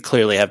mean, you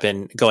clearly have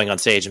been going on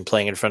stage and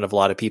playing in front of a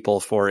lot of people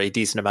for a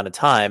decent amount of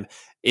time.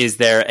 Is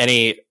there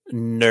any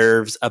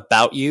nerves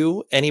about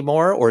you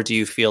anymore, or do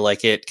you feel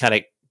like it kind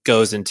of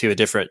goes into a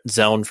different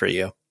zone for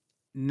you?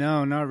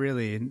 No, not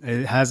really.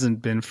 It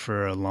hasn't been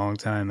for a long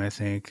time, I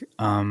think.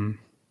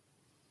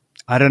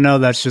 I don't know.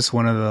 That's just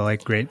one of the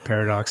like great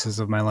paradoxes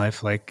of my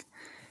life. Like,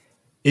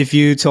 if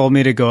you told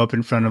me to go up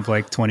in front of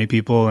like 20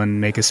 people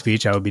and make a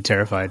speech, I would be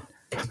terrified.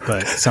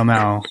 But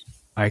somehow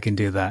I can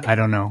do that. I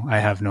don't know. I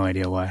have no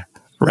idea why.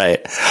 Right.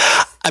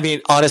 I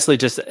mean, honestly,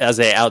 just as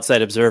an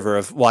outside observer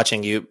of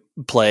watching you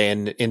play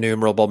an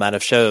innumerable amount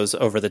of shows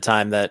over the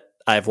time that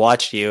I've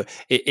watched you,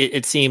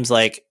 it seems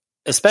like,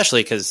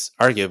 especially because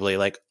arguably,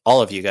 like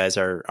all of you guys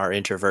are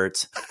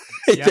introverts.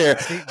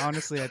 Yeah,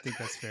 honestly, I think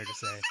that's fair to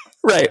say.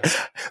 Right.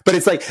 But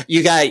it's like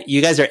you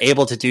guys are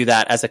able to do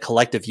that as a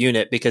collective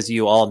unit because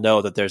you all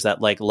know that there's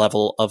that like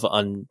level of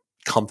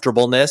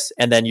uncomfortableness,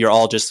 and then you're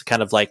all just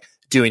kind of like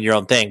doing your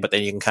own thing, but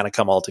then you can kind of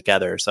come all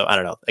together. So I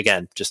don't know.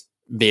 Again, just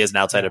me as an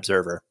outside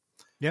observer.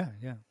 Yeah.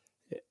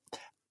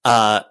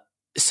 Yeah.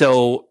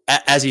 So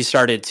as you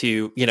started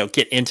to,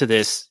 get into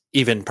this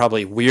even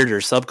probably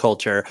weirder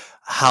subculture,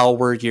 how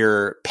were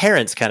your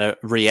parents kind of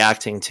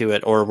reacting to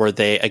it? Or were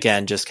they,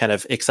 again, just kind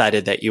of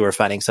excited that you were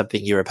finding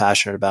something you were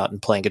passionate about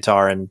and playing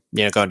guitar and,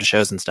 going to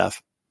shows and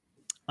stuff?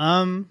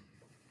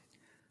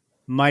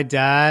 My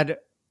dad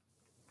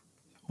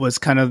was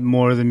kind of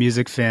more the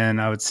music fan,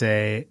 I would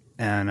say.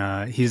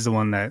 And he's the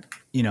one that,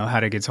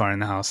 had a guitar in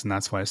the house, and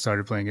that's why I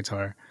started playing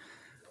guitar.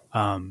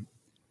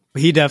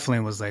 But he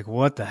definitely was like,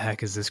 what the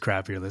heck is this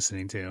crap you're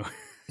listening to?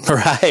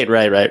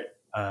 Right.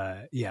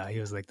 Yeah, he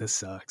was like, this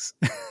sucks.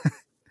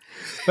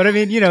 But I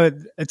mean,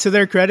 to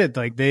their credit,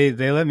 like they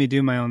let me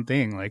do my own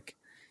thing. Like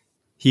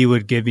he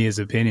would give me his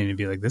opinion and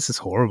be like, this is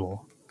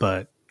horrible,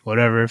 but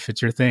whatever, if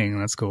it's your thing,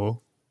 that's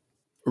cool.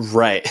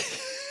 Right.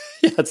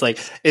 Yeah, it's like,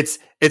 it's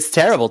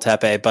terrible,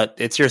 Teppei, but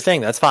it's your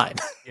thing. That's fine.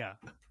 Yeah.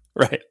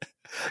 Right.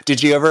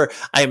 Did you ever,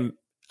 I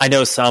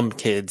know some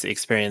kids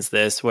experience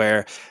this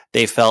where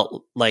they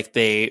felt like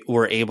they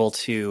were able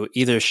to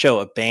either show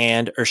a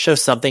band or show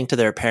something to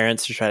their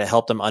parents to try to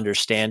help them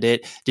understand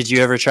it. Did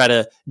you ever try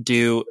to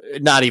do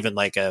not even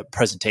like a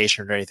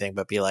presentation or anything,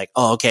 but be like,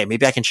 oh, okay,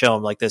 maybe I can show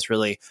them like this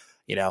really,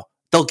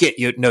 they'll get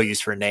you no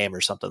use for a name or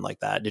something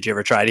like that. Did you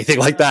ever try anything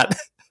like that?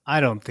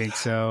 I don't think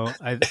so.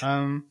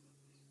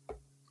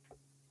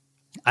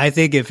 I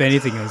think if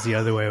anything, it was the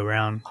other way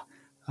around.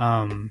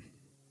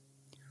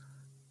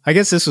 I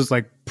guess this was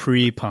like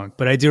pre-punk,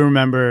 but I do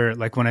remember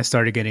like when I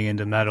started getting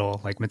into metal,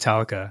 like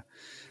Metallica,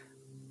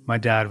 my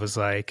dad was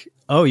like,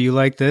 oh, you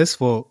like this?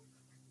 Well,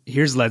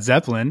 here's Led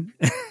Zeppelin,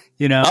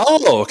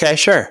 Oh, okay,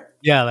 sure.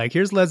 Yeah, like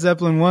here's Led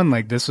Zeppelin 1.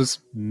 Like this was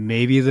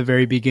maybe the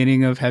very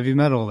beginning of heavy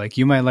metal. Like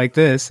you might like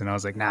this. And I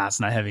was like, nah, it's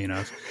not heavy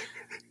enough.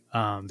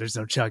 There's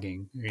no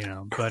chugging,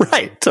 but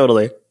right.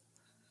 Totally.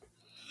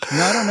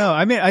 No, I don't know.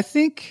 I mean, I'm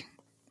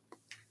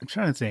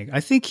trying to think.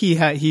 I think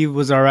he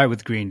was all right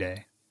with Green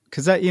Day.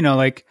 Because that,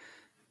 like,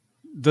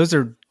 those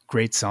are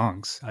great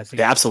songs. I think,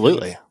 yeah,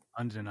 absolutely,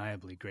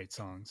 undeniably great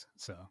songs.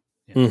 So,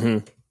 yeah,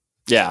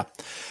 yeah.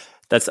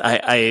 That's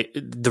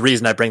the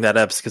reason I bring that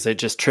up is because it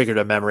just triggered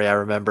a memory. I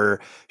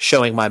remember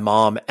showing my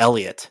mom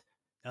Elliot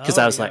because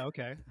I was like,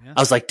 okay, yeah. I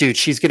was like, dude,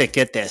 she's gonna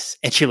get this,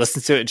 and she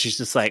listens to it, and she's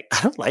just like,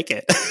 I don't like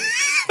it.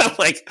 I'm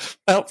like,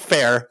 oh,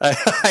 fair.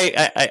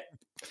 I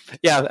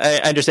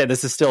understand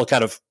this is still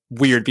kind of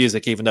weird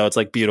music, even though it's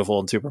like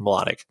beautiful and super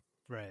melodic.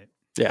 Right.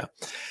 Yeah.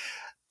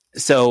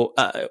 So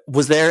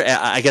was there,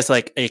 I guess,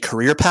 like a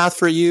career path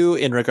for you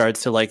in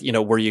regards to like,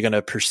 were you going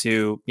to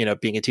pursue,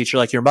 being a teacher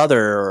like your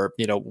mother or,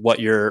 what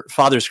your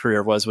father's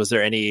career was? Was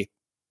there any,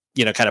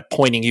 kind of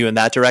pointing you in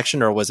that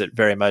direction, or was it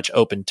very much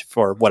open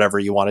for whatever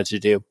you wanted to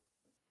do?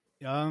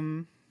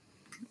 No,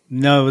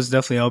 it was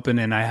definitely open,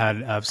 and I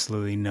had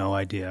absolutely no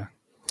idea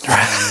what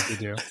I wanted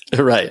to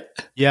do. Right.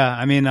 Yeah.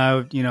 I mean,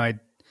 I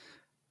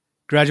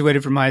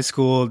graduated from high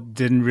school,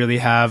 didn't really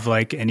have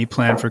like any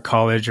plan for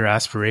college or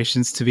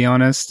aspirations, to be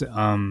honest.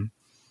 I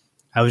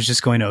was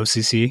just going to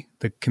OCC,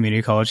 the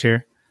community college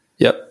here.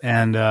 Yep.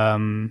 And, I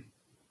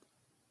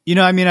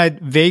mean, I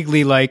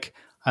vaguely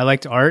I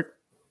liked art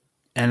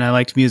and I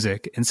liked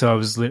music. And so I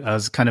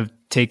was kind of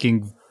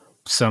taking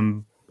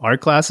some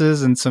art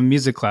classes and some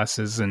music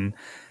classes and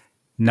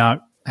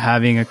not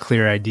having a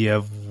clear idea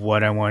of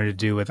what I wanted to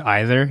do with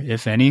either,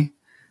 if any.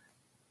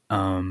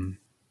 So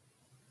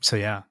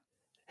yeah.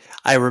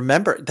 I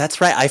remember.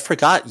 That's right. I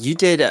forgot you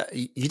did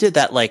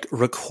that like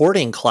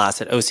recording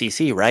class at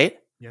OCC, right?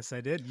 Yes,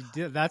 I did. You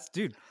did.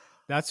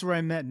 That's where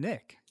I met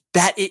Nick.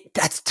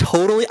 That's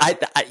totally.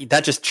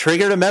 That just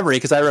triggered a memory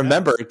because I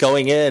remember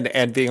going in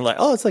and being like,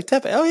 oh, it's like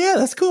Teppei. Oh yeah,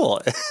 that's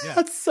cool. Yeah.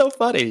 That's so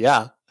funny.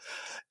 Yeah.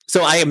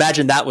 So I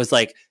imagine that was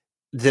like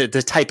the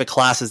type of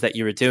classes that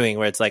you were doing,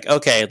 where it's like,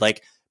 okay,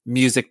 like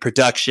music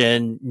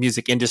production,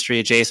 music industry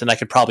adjacent. I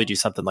could probably do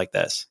something like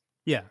this.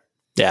 Yeah.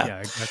 Yeah. Yeah.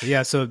 Exactly.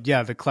 Yeah. So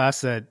yeah, the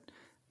class that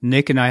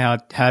Nick and I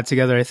had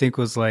together, I think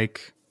was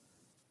like,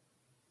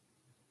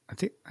 I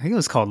think it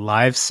was called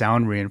Live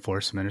Sound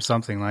Reinforcement or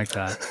something like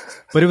that.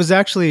 But it was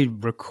actually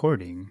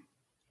recording.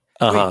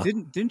 Wait,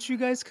 didn't you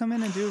guys come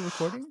in and do a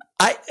recording?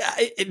 I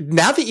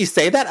now that you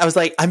say that, I was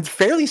like, I'm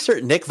fairly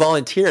certain Nick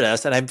volunteered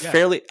us, and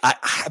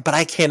but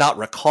I cannot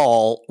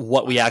recall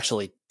what we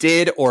actually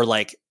did, or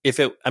like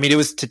if it. I mean, it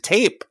was to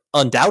tape,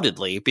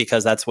 undoubtedly,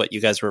 because that's what you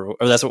guys were,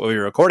 or that's what we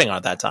were recording on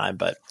at that time.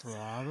 But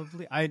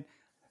probably, I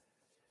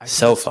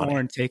so funny.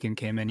 Warren Taken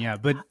came in, yeah.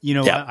 But you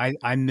know,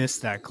 I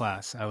missed that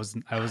class. I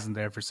wasn't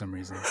there for some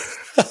reason.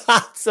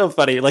 So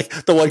funny.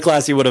 Like the one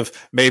class you would have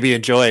maybe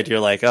enjoyed. You're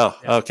like, oh,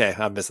 okay,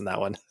 I'm missing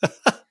that one.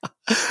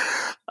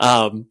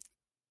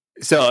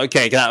 So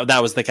okay,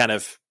 that was the kind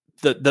of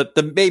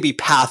the maybe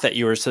path that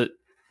you were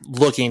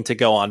looking to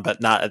go on,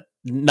 but not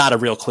a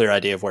real clear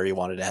idea of where you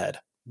wanted to head.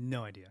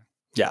 No idea.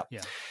 Yeah.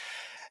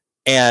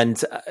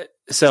 And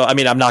so, I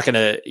mean, I'm not going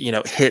to,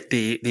 hit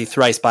the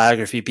Thrice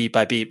biography beat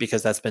by beat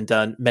because that's been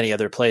done many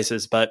other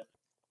places. But,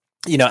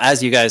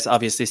 as you guys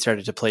obviously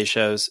started to play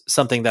shows,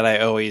 something that I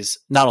always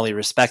not only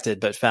respected,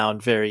 but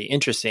found very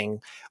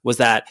interesting was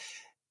that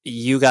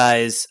you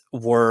guys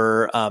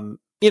were,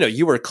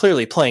 you were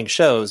clearly playing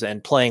shows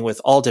and playing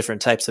with all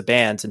different types of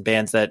bands and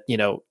bands that,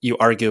 you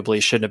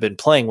arguably shouldn't have been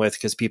playing with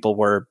because people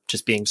were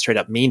just being straight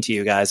up mean to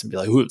you guys and be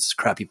like, ooh, it's a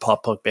crappy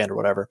pop punk band or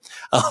whatever.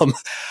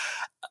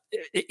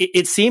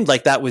 It seemed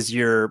like that was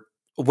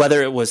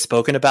whether it was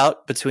spoken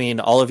about between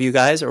all of you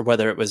guys or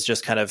whether it was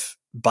just kind of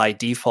by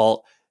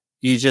default,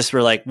 you just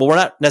were like, well, we're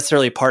not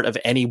necessarily part of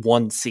any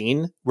one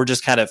scene. We're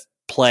just kind of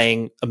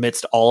playing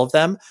amidst all of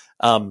them.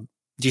 Do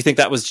you think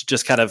that was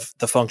just kind of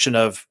the function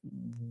of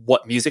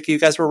what music you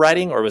guys were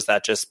writing, or was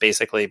that just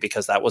basically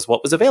because that was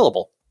what was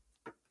available?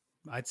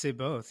 I'd say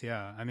both.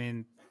 Yeah. I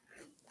mean,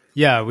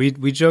 yeah,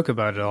 we joke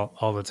about it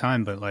all the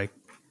time, but like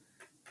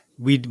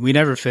we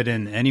never fit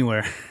in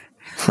anywhere.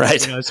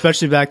 Right.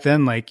 Especially back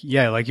then, like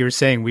you were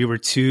saying, we were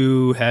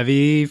too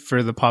heavy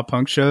for the pop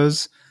punk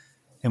shows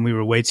and we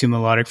were way too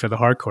melodic for the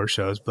hardcore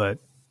shows, but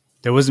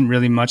there wasn't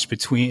really much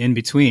in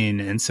between.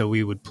 And so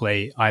we would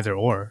play either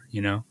or,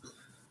 Yeah.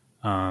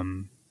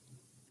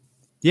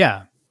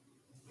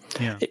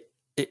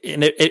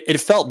 It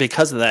felt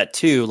because of that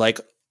too, like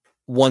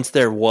once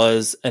there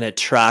was an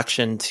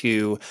attraction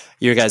to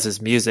your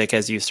guys' music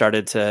as you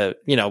started to,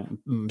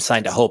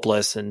 sign to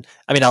Hopeless. And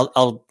I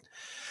mean,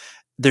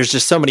 there's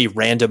just so many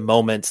random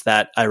moments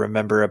that I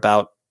remember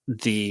about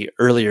the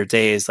earlier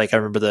days. Like I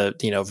remember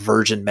the,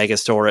 Virgin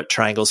Megastore at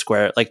Triangle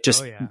Square, like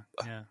just,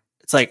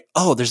 it's like,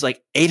 oh, there's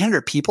like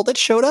 800 people that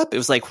showed up. It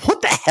was like,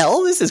 what the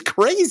hell? This is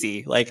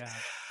crazy.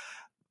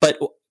 But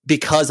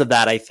because of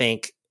that, I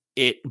think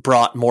it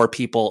brought more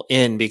people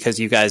in because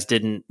you guys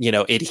didn't,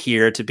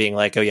 adhere to being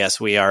like, oh yes,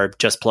 we are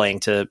just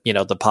playing to,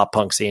 the pop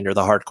punk scene or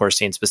the hardcore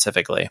scene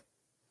specifically.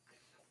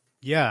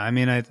 Yeah. I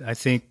mean, I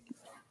think,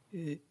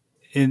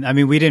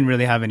 we didn't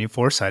really have any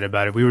foresight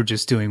about it. We were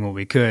just doing what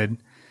we could,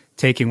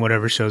 taking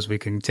whatever shows we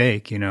can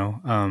take, But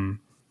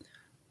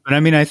I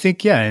mean, I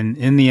think,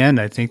 in the end,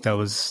 I think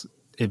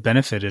it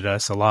benefited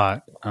us a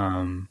lot.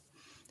 And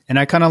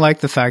I kind of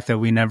like the fact that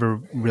we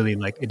never really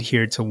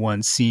adhered to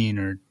one scene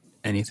or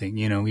anything,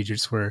 we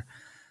just were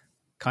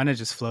kind of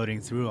just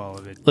floating through all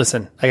of it.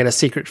 Listen, I got a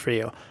secret for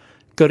you.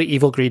 Go to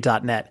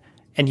evilgreed.net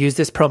and use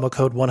this promo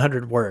code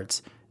 100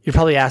 words. You're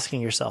probably asking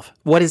yourself,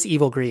 what is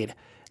Evil Greed?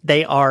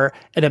 They are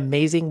an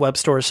amazing web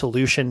store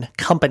solution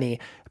company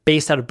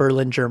based out of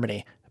Berlin,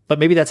 Germany. But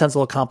maybe that sounds a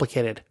little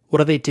complicated.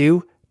 What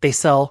do? They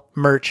sell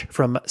merch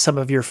from some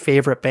of your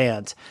favorite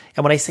bands.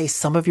 And when I say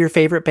some of your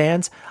favorite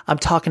bands, I'm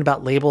talking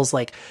about labels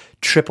like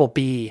Triple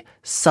B,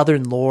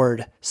 Southern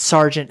Lord,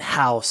 Sargent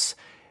House.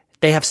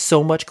 They have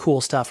so much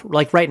cool stuff.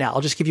 Like right now,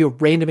 I'll just give you a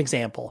random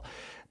example.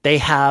 They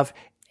have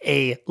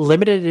a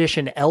limited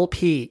edition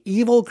LP,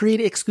 Evil Greed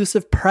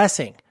exclusive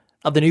pressing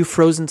of the new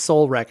Frozen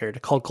Soul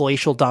record called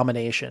Glacial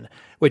Domination,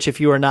 which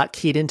if you are not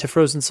keyed into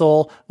Frozen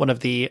Soul, one of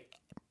the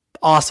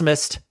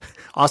awesomest,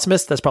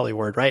 that's probably a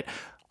word, right?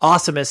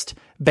 Awesomest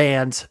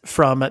bands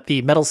from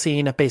the metal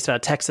scene based out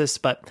of Texas,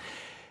 but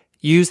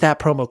use that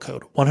promo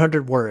code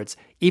 100 words.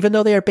 Even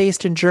though they are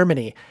based in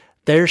Germany,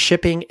 their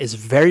shipping is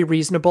very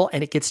reasonable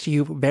and it gets to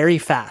you very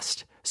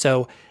fast.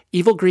 So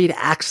Evil Greed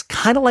acts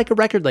kind of like a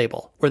record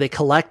label where they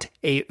collect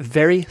a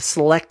very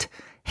select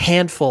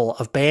handful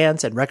of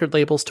bands and record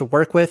labels to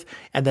work with,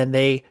 and then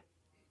they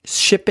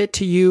ship it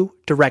to you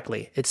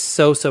directly. It's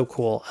so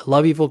cool. I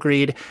love Evil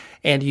Greed,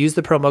 and use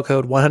the promo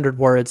code 100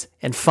 words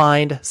and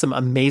find some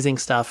amazing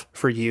stuff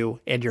for you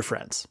and your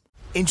friends.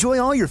 Enjoy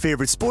all your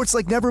favorite sports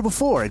like never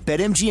before at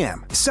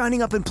BetMGM.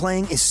 Signing up and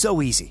playing is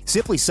so easy.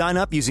 Simply sign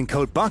up using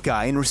code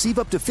Buckeye and receive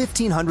up to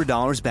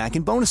 $1,500 back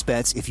in bonus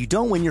bets if you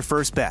don't win your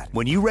first bet.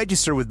 When you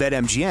register with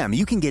BetMGM,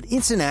 you can get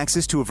instant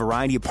access to a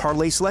variety of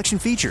parlay selection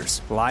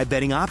features, live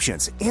betting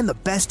options, and the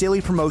best daily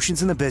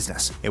promotions in the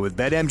business. And with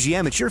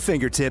BetMGM at your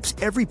fingertips,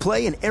 every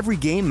play and every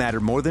game matter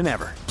more than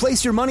ever.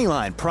 Place your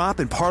moneyline, prop,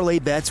 and parlay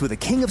bets with the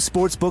king of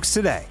sportsbooks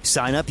today.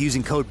 Sign up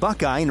using code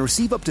Buckeye and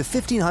receive up to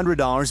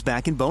 $1,500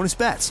 back in bonus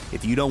bets.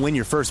 if you don't win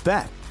your first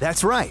bet.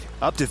 That's right,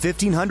 up to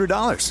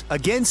 $1,500.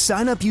 Again,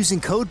 sign up using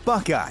code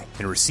Buckeye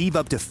and receive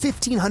up to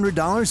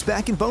 $1,500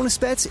 back in bonus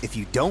bets if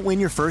you don't win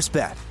your first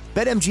bet.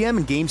 BetMGM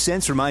and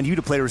GameSense remind you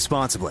to play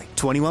responsibly.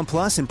 21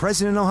 plus and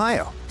present in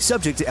Ohio.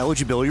 Subject to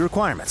eligibility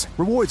requirements.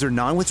 Rewards are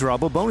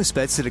non-withdrawable bonus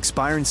bets that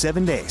expire in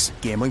 7 days.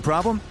 Gambling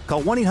problem?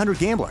 Call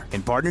 1-800-GAMBLER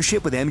in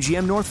partnership with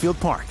MGM Northfield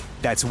Park.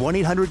 That's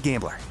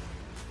 1-800-GAMBLER.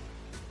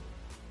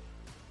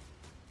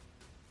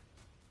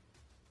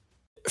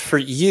 For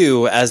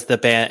you as the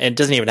band, it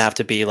doesn't even have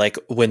to be like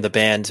when the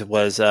band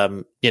was,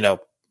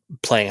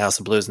 playing House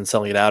of Blues and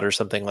selling it out or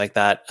something like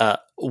that.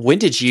 When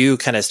did you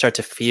kind of start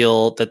to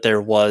feel that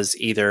there was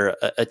either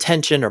a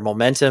tension or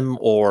momentum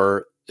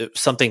or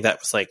something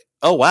that was like,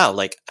 oh, wow,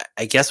 like,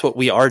 I guess what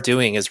we are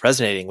doing is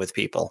resonating with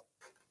people?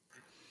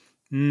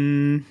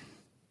 I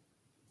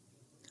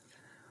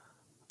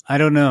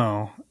don't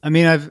know. I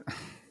mean,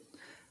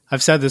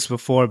 I've said this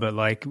before, but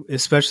like,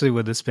 especially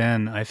with this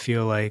band, I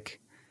feel like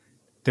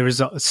there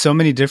was so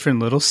many different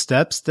little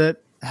steps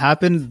that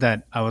happened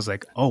that I was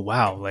like, oh,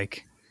 wow,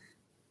 like,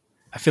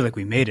 I feel like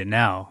we made it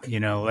now,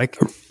 like,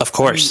 of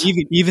course, I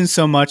mean, even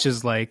so much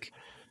as like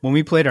when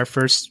we played our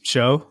first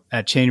show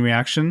at Chain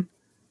Reaction,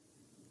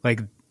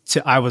 like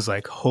I was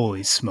like,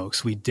 holy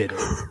smokes, we did it.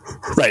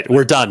 Right.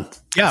 We're done.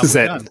 Yeah.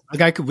 We're done.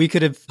 Like we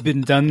could have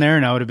been done there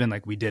and I would have been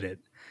like, we did it.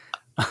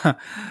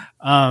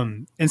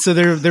 And so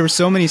there were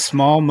so many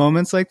small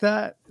moments like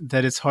that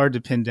it's hard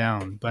to pin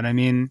down, but I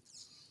mean,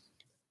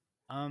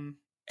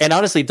 and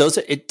honestly, those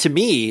are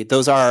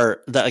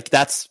like,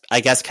 that's,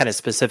 I guess, kind of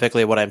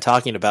specifically what I'm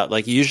talking about.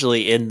 Like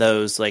usually in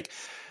those like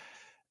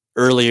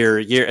earlier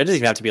year, it doesn't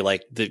even have to be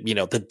like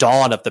the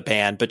dawn of the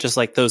band, but just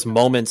like those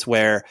moments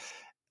where,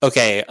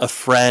 okay, a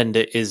friend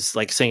is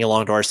like singing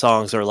along to our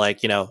songs, or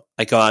like, I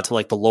go out to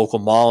like the local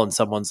mall and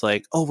someone's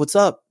like, oh, what's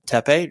up,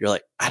 Teppei? You're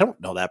like, I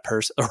don't know that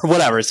person or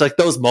whatever. It's like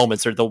those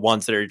moments are the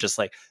ones that are just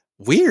like,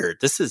 weird.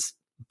 This is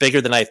bigger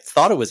than I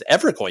thought it was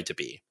ever going to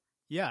be.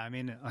 Yeah. I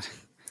mean,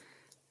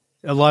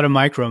 a lot of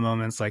micro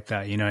moments like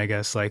that, I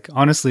guess, like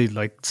honestly,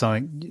 like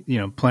selling,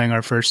 playing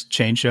our first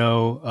Chain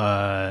show,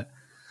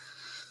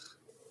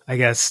 I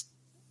guess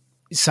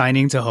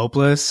signing to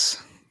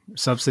Hopeless,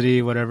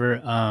 Subsidy, whatever,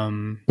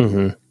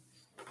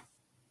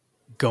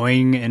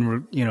 going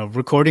and,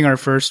 recording our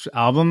first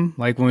album.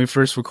 Like when we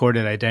first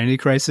recorded Identity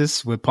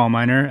Crisis with Paul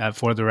Miner at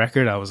For the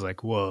Record, I was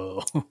like,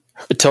 whoa,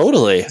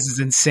 totally. This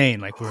is insane.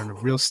 Like we're in a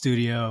real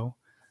studio,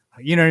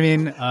 you know what I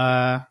mean?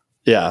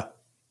 Yeah.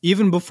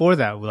 Even before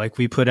that, like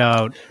we put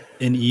out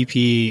an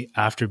EP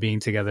after being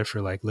together for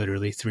like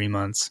literally 3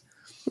 months.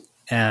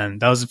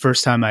 And that was the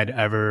first time I'd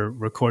ever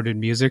recorded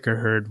music or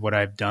heard what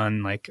I've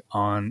done like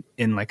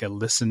in like a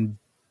listen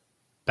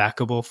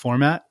backable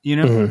format,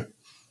 And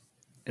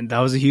that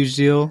was a huge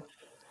deal.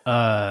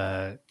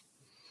 Selling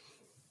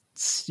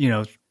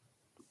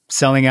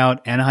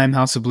out Anaheim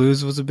House of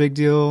Blues was a big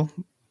deal.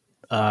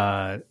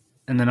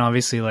 And then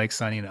obviously like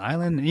signing the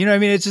Island, I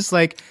mean, it's just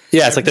like,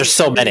 yeah, it's like, there's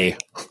so many.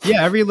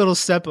 Yeah. Every little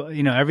step,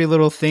 every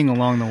little thing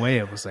along the way,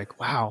 it was like,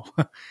 wow,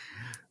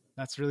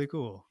 that's really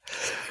cool.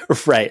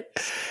 Right.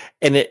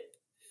 And it,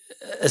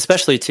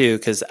 especially too,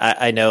 cause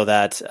I know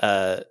that,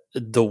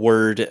 the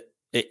word,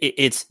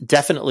 it's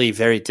definitely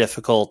very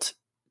difficult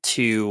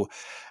to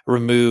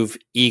remove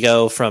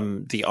ego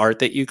from the art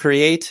that you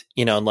create,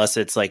 unless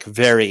it's like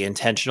very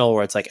intentional,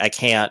 where it's like, I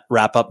can't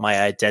wrap up my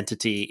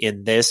identity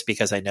in this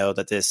because I know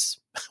that this,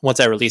 once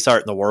I release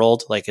art in the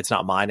world, like it's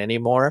not mine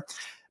anymore.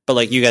 But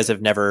like you guys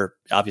have never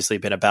obviously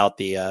been about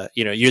the,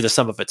 you're the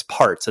sum of its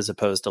parts, as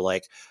opposed to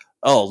like,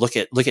 oh, look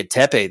at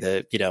Teppei,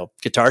 the,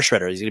 guitar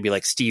shredder. He's going to be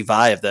like Steve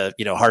Vai of the,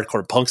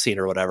 hardcore punk scene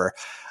or whatever.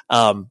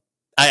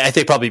 I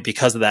think probably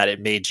because of that, it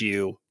made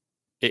you,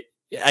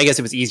 I guess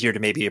it was easier to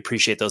maybe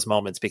appreciate those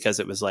moments because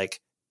it was like,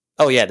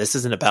 oh yeah, this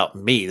isn't about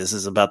me. This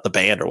is about the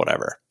band or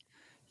whatever.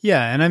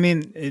 Yeah. And I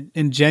mean,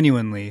 and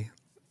genuinely,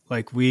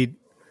 like we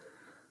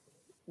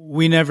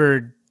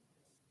never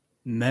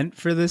meant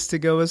for this to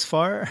go as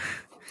far.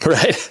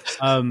 Right.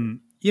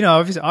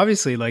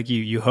 Obviously like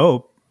you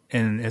hope,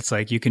 and it's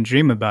like, you can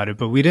dream about it,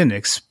 but we didn't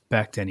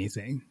expect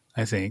anything,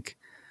 I think.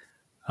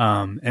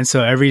 And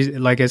so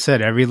like I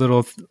said, every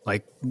little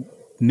like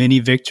mini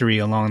victory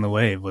along the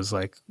way was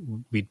like,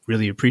 we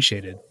really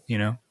appreciated,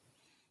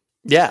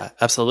 Yeah,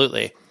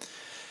 absolutely.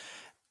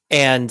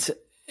 And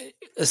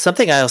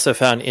something I also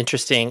found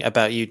interesting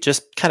about you,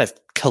 just kind of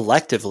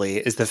collectively,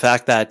 is the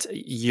fact that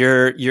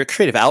your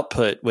creative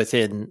output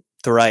within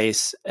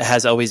Thrice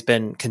has always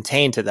been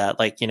contained to that.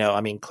 Like,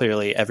 I mean,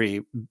 clearly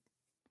every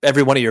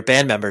one of your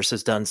band members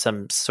has done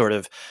some sort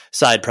of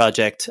side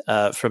project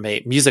from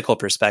a musical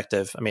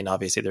perspective. I mean,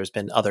 obviously there's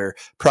been other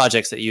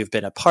projects that you've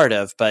been a part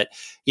of, but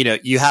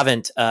you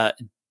haven't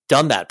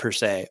done that per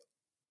se.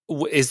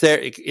 Is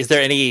there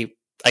any,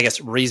 I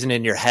guess, reason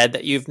in your head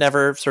that you've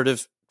never sort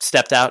of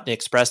stepped out and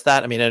expressed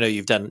that? I mean, I know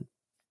you've done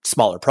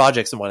smaller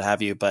projects and what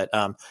have you, but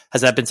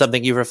has that been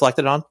something you've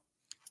reflected on?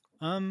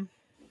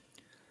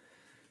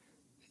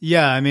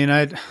 Yeah, I mean,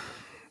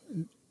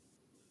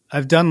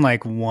 I've done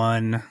like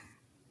one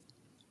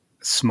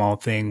small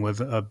thing with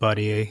a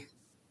buddy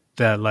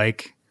that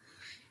like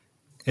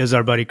it was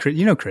our buddy Chris,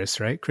 you know Chris,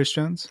 right? Chris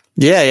Jones.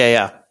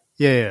 Yeah.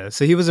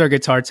 So he was our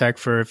guitar tech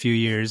for a few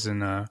years,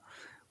 and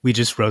we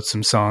just wrote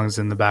some songs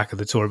in the back of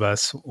the tour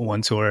bus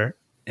one tour,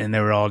 and they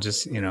were all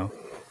just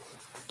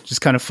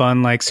just kind of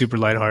fun, like super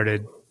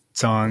lighthearted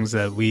songs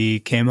that we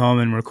came home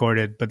and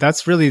recorded. But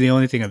that's really the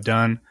only thing I've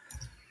done,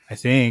 I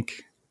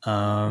think.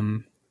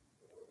 But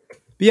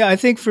yeah, I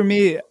think for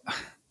me,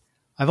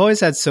 I've always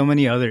had so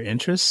many other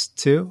interests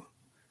too.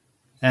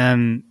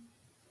 And,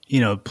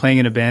 playing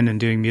in a band and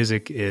doing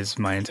music is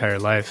my entire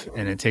life,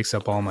 and it takes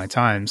up all my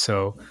time.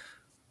 So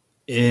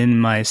in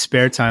my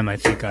spare time, I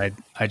think I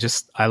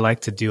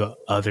like to do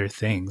other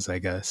things, I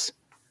guess.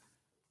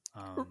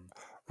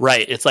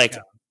 Right. It's like,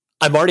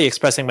 I'm already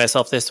expressing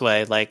myself this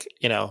way. Like,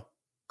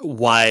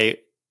 why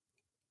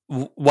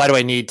do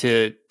I need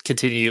to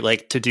continue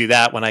like to do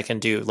that when I can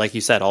do, like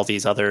you said, all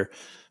these other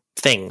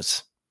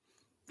things?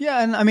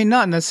 Yeah. And I mean,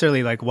 not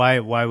necessarily like why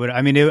would,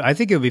 I mean, I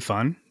think it would be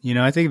fun,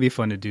 I think it'd be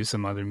fun to do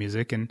some other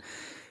music and,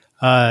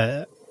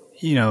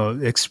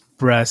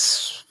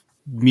 express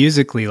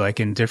musically like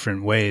in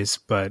different ways.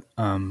 But,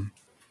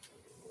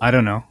 I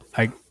don't know.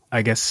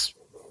 I guess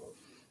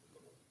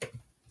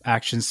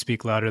actions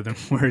speak louder than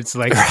words.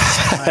 Like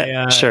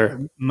sure.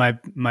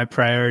 My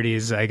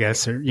priorities, I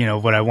guess, or,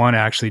 what I want to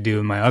actually do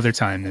in my other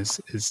time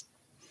is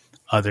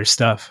other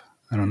stuff.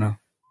 I don't know.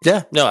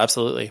 Yeah, no,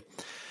 absolutely.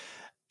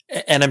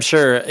 And I'm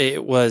sure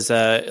it was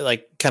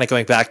like kind of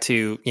going back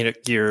to,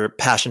 your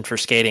passion for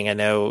skating. I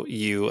know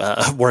you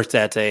worked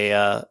at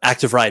a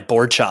active ride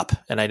board shop,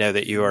 and I know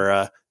that you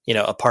are,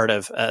 a part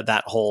of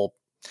that whole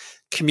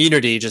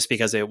community just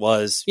because it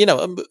was,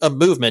 a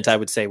movement, I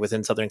would say,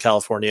 within Southern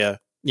California,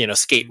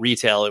 skate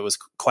retail. It was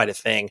quite a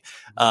thing.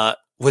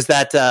 Was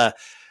that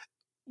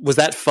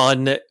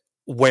fun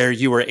where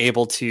you were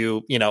able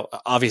to,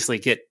 obviously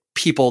get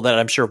people that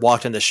I'm sure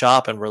walked in the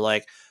shop and were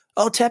like,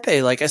 "Oh,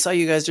 Teppei, like I saw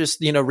you guys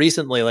just,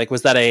 recently." Like,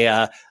 was that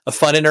a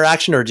fun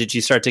interaction, or did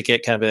you start to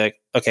get kind of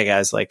like, "Okay,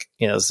 guys, like,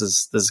 this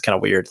is kind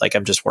of weird. Like,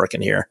 I'm just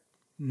working here."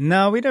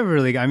 No, we never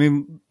really. I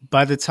mean,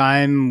 by the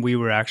time we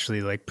were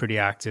actually like pretty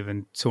active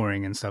and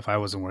touring and stuff, I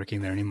wasn't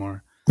working there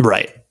anymore.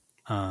 Right.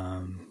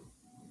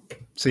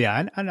 So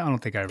yeah, I don't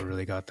think I ever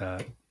really got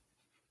that.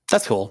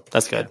 That's cool.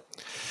 That's good.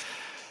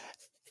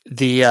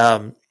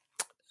 The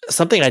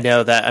something I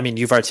know that, I mean,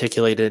 you've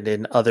articulated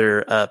in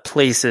other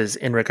places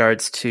in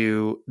regards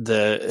to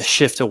the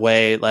shift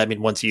away. I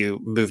mean, once you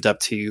moved up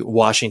to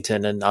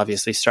Washington and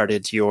obviously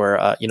started your,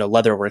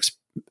 Leatherworks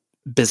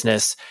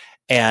business,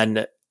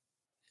 and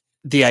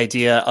the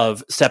idea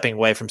of stepping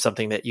away from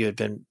something that you had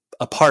been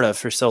a part of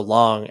for so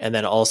long. And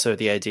then also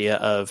the idea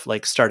of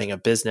like starting a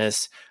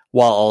business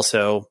while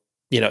also,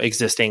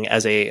 existing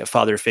as a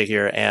father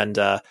figure and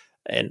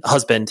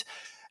husband.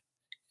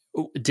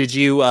 Did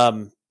you,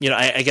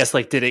 I guess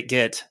like, did it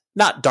get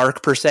not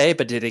dark per se,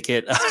 but did it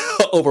get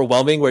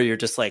overwhelming where you're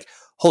just like,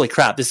 holy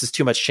crap, this is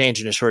too much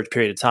change in a short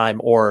period of time?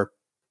 Or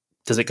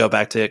does it go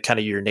back to kind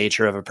of your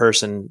nature of a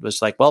person?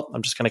 It's like, well,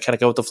 I'm just going to kind of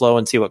go with the flow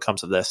and see what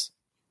comes of this.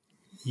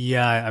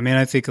 Yeah. I mean,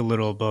 I think a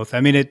little of both.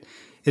 I mean,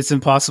 it's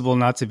impossible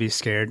not to be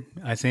scared,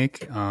 I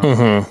think.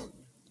 I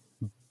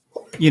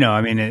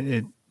mean,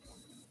 it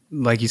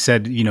like you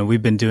said,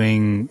 we've been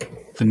doing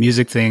the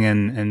music thing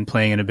and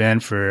playing in a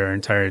band for our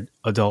entire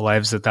adult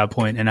lives at that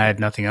point, and I had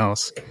nothing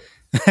else.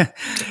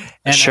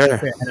 And sure.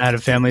 I had a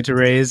family to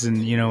raise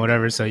and,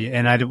 whatever. So,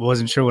 and I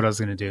wasn't sure what I was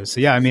going to do.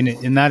 So yeah, I mean,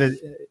 in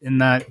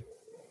that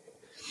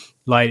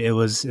light, it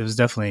was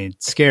definitely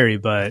scary,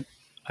 but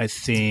I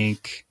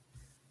think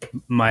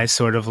my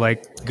sort of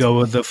like go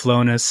with the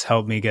flowness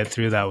helped me get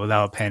through that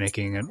without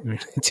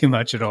panicking too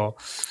much at all.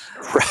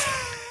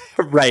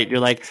 Right. You're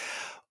like,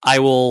 I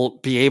will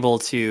be able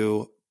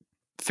to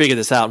figure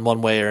this out in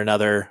one way or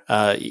another,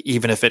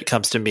 even if it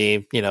comes to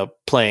me,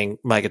 playing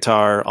my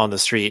guitar on the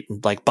street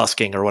and like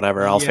busking or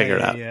whatever. I'll figure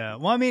it out. Yeah.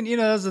 Well, I mean,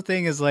 that's the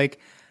thing is like,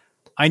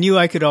 I knew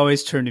I could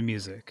always turn to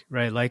music,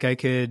 right? Like I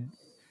could,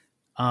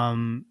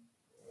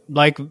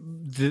 like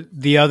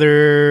the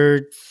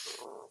other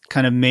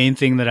kind of main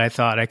thing that I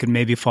thought I could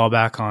maybe fall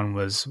back on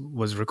was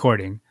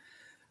recording,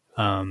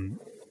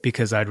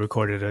 because I'd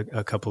recorded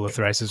a couple of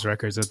Thrice's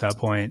records at that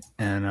point,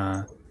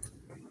 and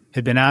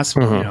had been asked,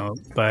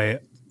 by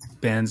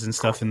bands and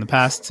stuff in the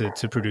past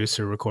to produce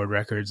or record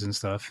records and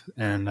stuff,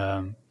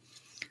 and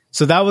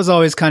so that was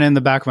always kind of in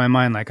the back of my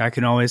mind. Like I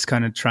can always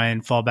kind of try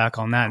and fall back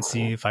on that and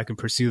see if I can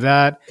pursue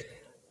that.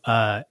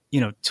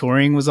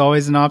 Touring was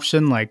always an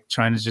option, like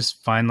trying to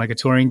just find like a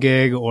touring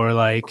gig or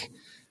like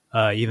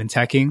even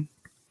teching.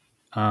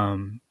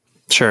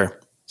 Sure.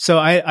 So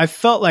I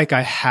felt like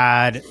I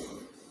had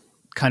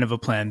kind of a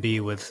plan B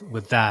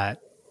with that.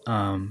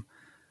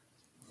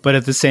 But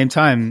at the same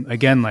time,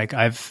 again, like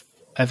I've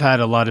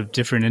had a lot of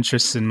different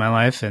interests in my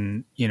life,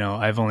 and,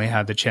 I've only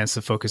had the chance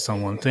to focus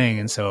on one thing.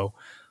 And so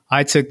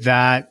I took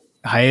that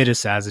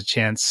hiatus as a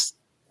chance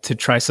to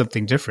try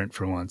something different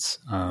for once,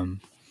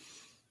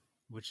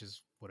 which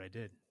is what I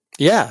did.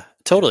 Yeah,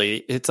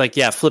 totally. It's like,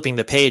 flipping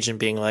the page and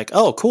being like,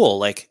 oh, cool.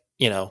 Like,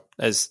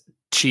 as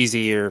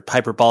cheesy or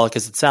hyperbolic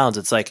as it sounds,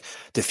 it's like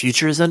the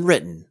future is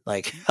unwritten.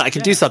 Like I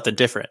can do something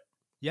different.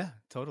 Yeah,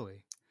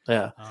 totally.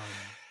 Yeah.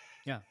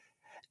 Yeah.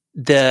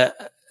 The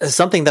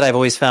something that I've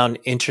always found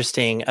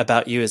interesting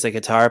about you as a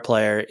guitar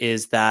player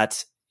is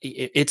that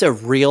it's a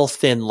real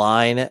thin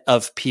line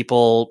of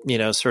people,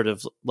 sort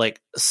of like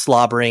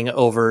slobbering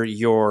over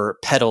your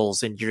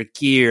pedals and your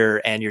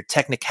gear and your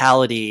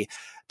technicality,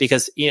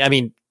 because,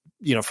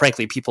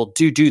 frankly, people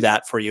do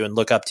that for you and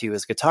look up to you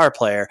as a guitar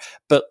player,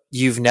 but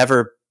you've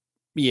never,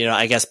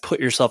 I guess,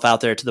 put yourself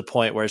out there to the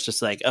point where it's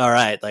just like, all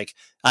right, like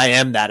I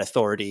am that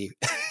authority,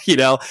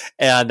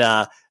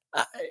 and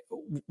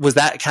was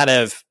that kind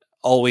of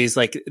always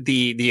like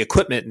the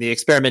equipment and the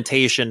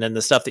experimentation and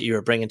the stuff that you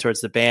were bringing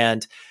towards the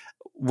band?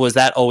 Was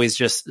that always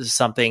just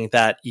something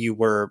that you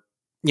were,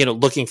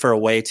 looking for a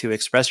way to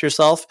express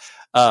yourself?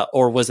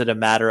 Or was it a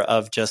matter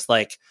of just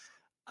like,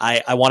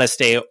 I want to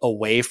stay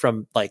away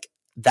from like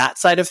that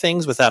side of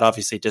things without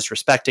obviously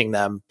disrespecting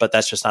them, but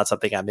that's just not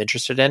something I'm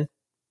interested in?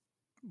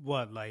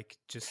 What, like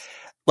just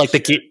like the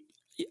gear?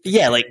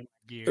 Yeah, like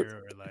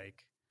gear or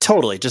like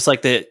totally just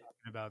like the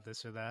about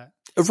this or that.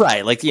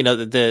 Right. Like,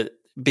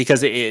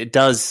 because it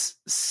does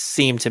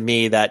seem to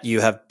me that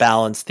you have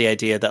balanced the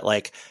idea that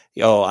like,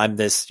 I'm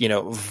this,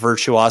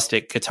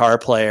 virtuosic guitar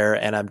player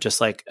and I'm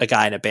just like a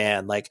guy in a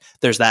band. Like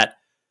there's that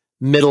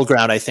middle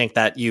ground, I think,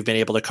 that you've been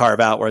able to carve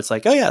out where it's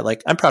like, oh yeah,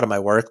 like I'm proud of my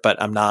work,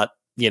 but I'm not,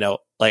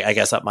 like I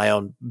guess up my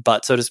own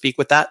butt, so to speak,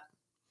 with that.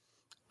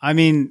 I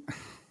mean,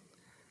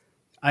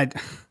 I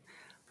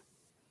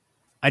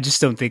just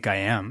don't think I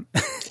am.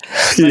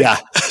 Yeah,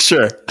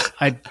 sure.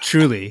 I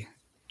truly.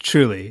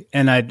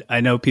 And I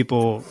know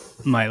people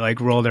might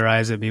like roll their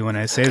eyes at me when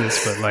I say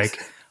this, but like,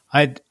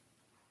 I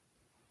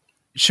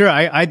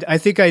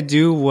think I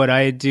do what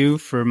I do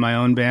for my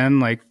own band.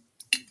 Like,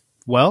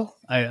 well,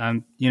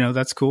 I'm,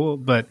 that's cool.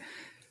 But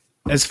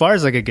as far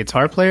as like a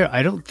guitar player,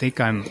 I don't think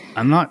I'm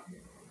not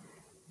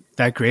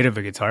that great of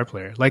a guitar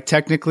player. Like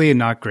technically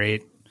not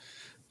great.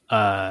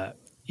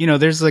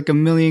 There's like a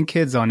million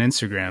kids on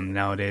Instagram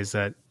nowadays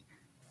that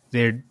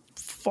they're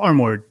far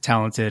more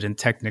talented and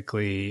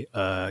technically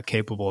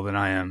capable than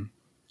I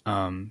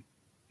am.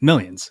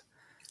 Millions.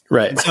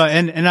 Right. And so,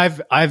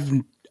 and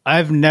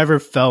I've never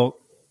felt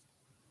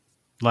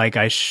like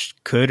I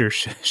could or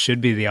should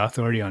be the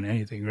authority on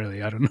anything,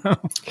 really. I don't know.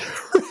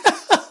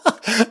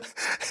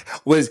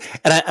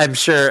 I'm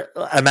sure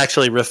I'm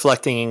actually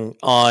reflecting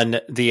on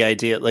the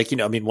idea, like,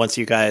 once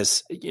you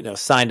guys,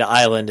 signed to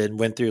Island and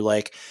went through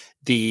like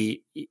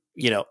the,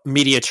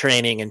 media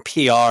training and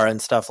PR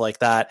and stuff like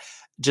that,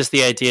 just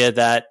the idea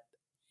that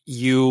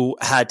you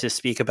had to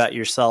speak about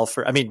yourself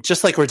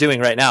just like we're doing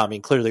right now.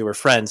 Clearly we're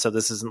friends, so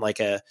this isn't like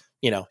a,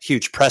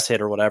 huge press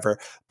hit or whatever,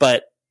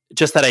 but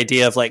just that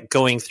idea of like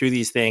going through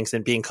these things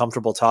and being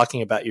comfortable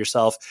talking about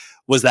yourself,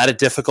 was that a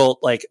difficult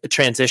like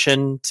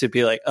transition to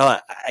be like, oh,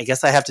 I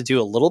guess I have to do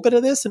a little bit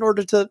of this in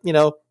order to,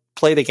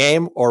 play the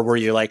game? Or were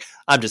you like,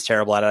 I'm just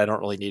terrible at it, I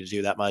don't really need to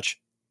do that much?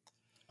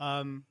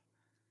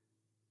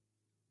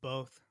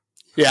 Both.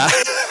 Yeah.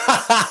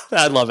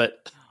 I love it.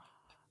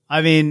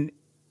 I mean,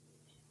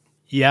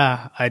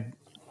 yeah,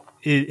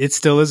 it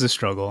still is a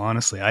struggle,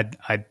 honestly.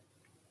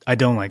 I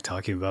don't like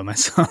talking about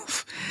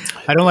myself.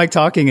 I don't like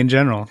talking in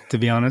general, to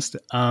be honest.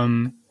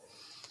 Yeah,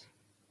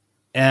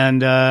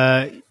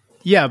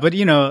 but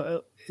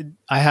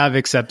I have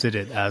accepted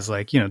it as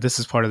like, this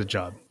is part of the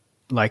job,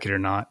 like it or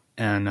not.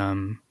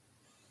 And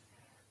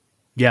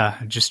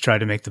yeah, just try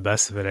to make the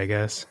best of it, I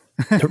guess.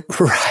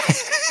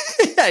 Right.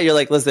 Yeah, you're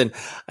like, listen,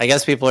 I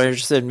guess people are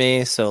interested in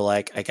me, so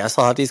like I guess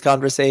I'll have these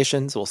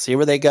conversations. We'll see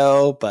where they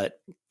go. But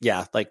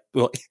yeah, like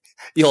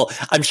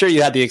I'm sure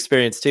you had the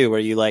experience too, where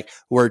you like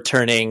were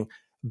turning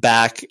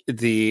back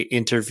the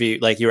interview,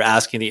 like you were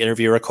asking the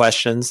interviewer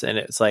questions, and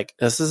it's like,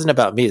 this isn't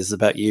about me, this is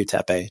about you,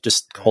 Teppei.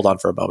 Just hold on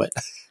for a moment.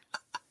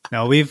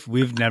 No,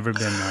 we've never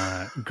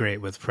been great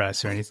with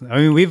press or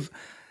anything. We've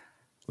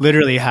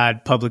literally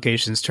had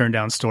publications turn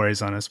down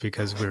stories on us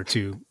because we're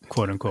too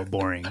quote unquote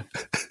boring.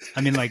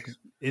 Like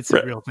it's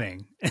a real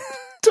thing.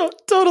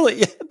 Totally.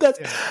 Yeah,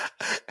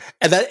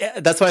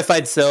 that's what I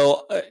find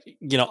so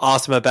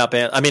awesome about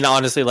band.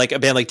 Honestly, like a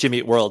band like Jimmy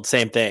Eat World,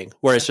 same thing,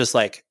 where it's just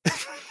like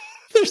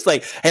there's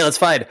like, hey, let's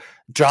find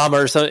drama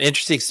or some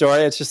interesting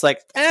story. It's just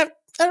like,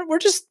 we're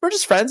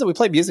just friends and we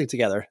play music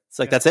together. It's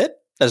like, that's it.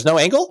 There's no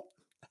angle.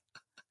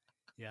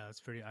 Yeah,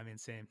 that's pretty.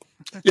 Same.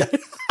 Yeah,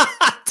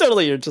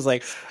 totally. You're just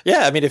like,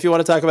 yeah. If you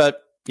want to talk about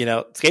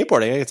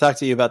skateboarding, I can talk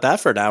to you about that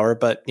for an hour.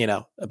 But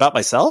about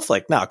myself,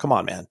 like, no, come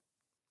on, man.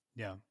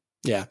 Yeah.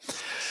 Yeah.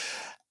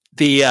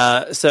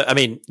 So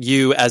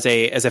you as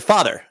a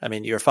father,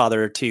 you're a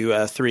father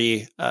to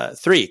three,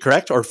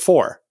 correct? Or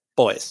 4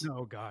 boys?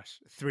 Oh gosh,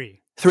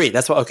 3.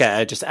 That's what. Okay,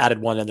 I just added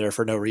one in there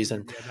for no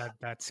reason. Yeah,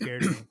 that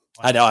scared me. Wow.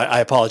 I know. I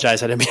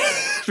apologize. I didn't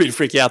mean to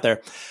freak you out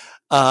there.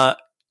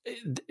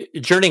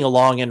 Journeying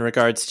along in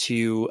regards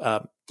to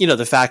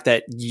the fact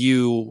that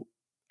you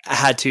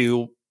had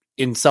to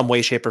in some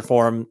way, shape, or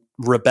form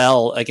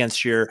rebel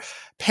against your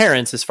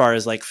parents as far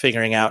as like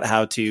figuring out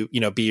how to,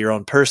 be your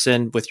own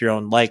person with your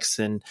own likes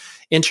and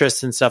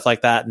interests and stuff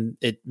like that. And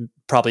it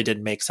probably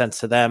didn't make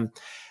sense to them.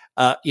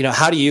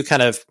 How do you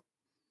kind of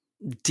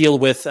deal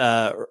with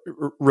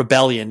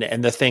rebellion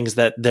and the things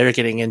that they're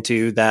getting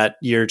into that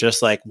you're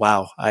just like,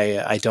 wow,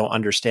 I don't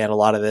understand a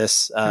lot of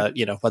this,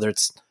 whether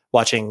it's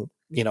watching,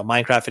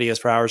 Minecraft videos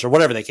for hours or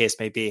whatever the case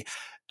may be.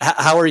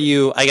 How are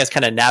you, I guess,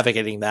 kind of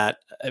navigating that,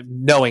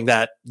 knowing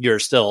that you're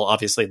still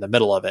obviously in the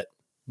middle of it?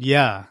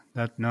 Yeah,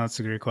 that's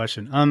a great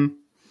question.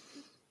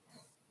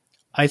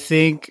 I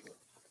think,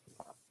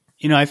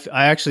 I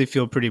actually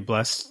feel pretty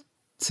blessed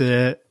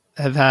to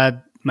have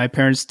had my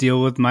parents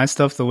deal with my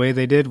stuff the way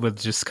they did,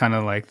 with just kind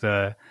of like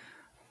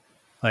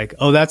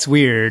oh, that's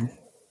weird.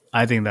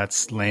 I think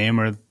that's lame,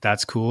 or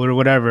that's cool, or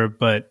whatever.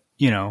 But,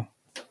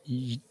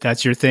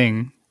 that's your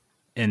thing,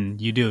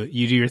 and you do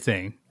your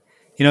thing.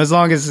 As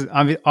long as,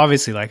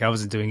 obviously, like, I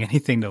wasn't doing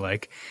anything to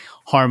like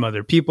harm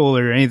other people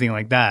or anything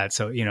like that.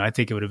 So, I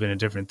think it would have been a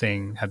different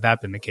thing had that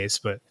been the case.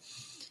 But,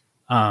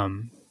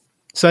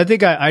 so I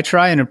think I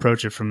try and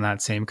approach it from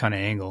that same kind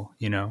of angle,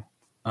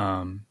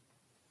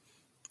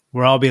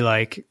 where I'll be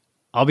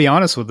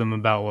honest with them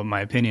about what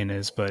my opinion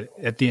is. But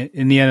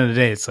in the end of the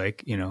day, it's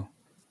like, you're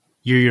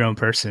your own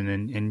person,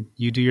 and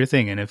you do your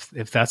thing. And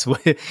if that's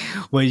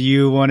what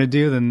you want to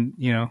do, then,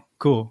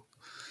 cool.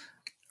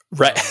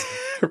 Right.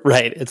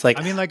 Right. It's like,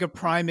 like a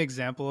prime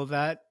example of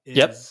that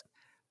is,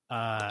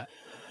 I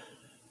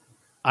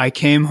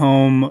came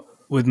home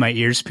with my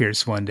ears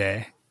pierced one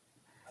day,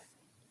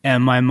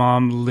 and my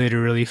mom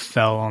literally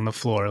fell on the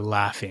floor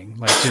laughing,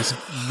 like just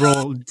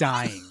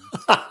dying,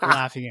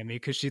 laughing at me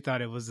because she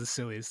thought it was the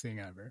silliest thing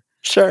ever.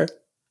 Sure.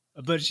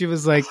 But she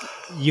was like,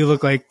 you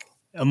look like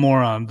a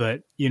moron,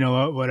 but you know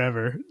what,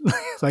 whatever.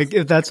 Like,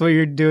 if that's what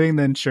you're doing,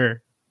 then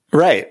sure.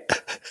 Right.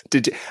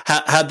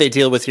 How'd they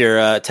deal with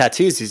your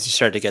tattoos as you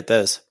started to get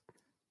those?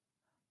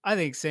 I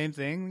think same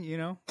thing,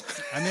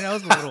 I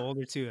was a little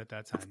older too at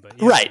that time,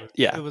 but right.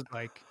 It was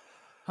like,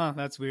 huh,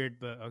 that's weird,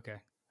 but okay.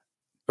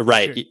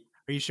 Right. Sure.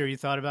 Are you sure you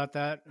thought about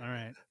that? All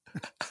right.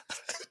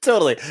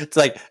 Totally. It's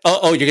like,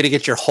 oh, you're going to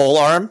get your whole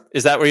arm?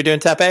 Is that what you're doing,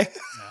 Teppei?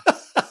 Yeah.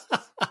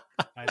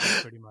 I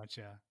think pretty much,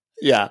 yeah.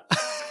 Yeah.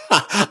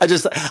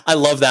 I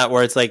love that,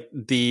 where it's like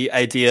the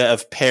idea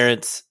of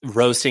parents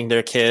roasting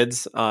their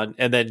kids on,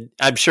 and then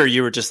I'm sure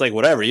you were just like,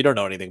 whatever, you don't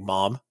know anything,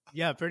 Mom.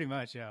 Yeah, pretty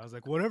much. Yeah. I was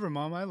like, whatever,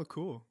 Mom, I look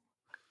cool.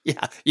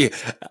 Yeah.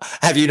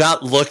 Have you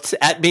not looked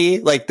at me?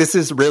 Like, this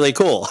is really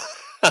cool.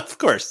 Of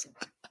course.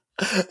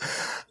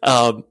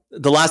 The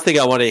last thing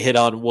I want to hit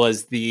on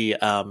was the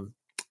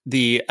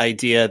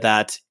idea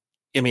that,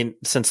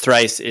 since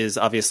Thrice is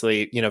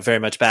obviously, very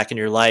much back in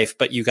your life,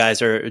 but you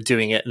guys are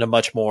doing it in a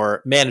much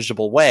more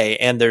manageable way.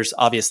 And there's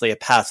obviously a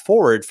path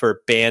forward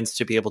for bands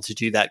to be able to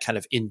do that kind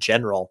of in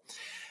general.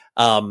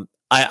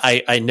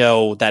 I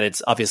know that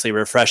it's obviously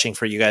refreshing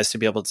for you guys to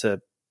be able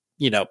to,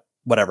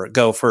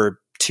 go for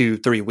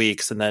 2-3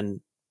 weeks and then,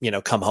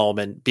 come home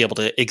and be able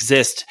to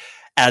exist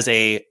as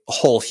a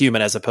whole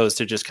human, as opposed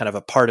to just kind of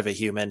a part of a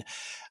human.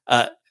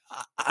 I'm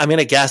going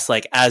to guess,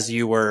 like, as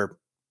you were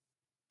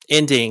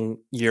ending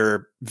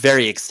your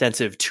very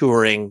extensive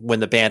touring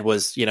when the band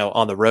was,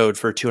 on the road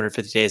for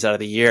 250 days out of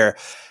the year,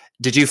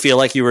 did you feel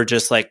like you were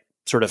just like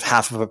sort of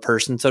half of a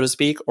person, so to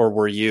speak, or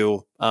were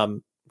you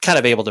kind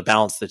of able to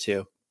balance the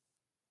two?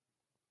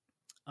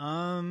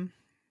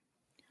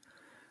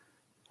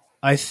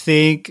 I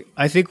think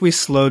we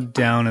slowed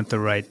down at the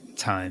right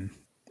time.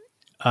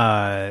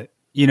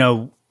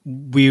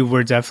 We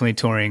were definitely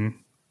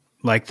touring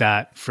like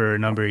that for a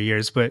number of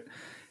years, but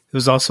it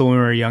was also when we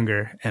were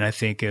younger. And I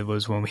think it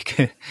was when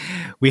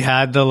we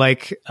had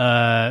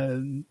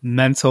the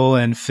mental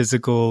and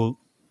physical,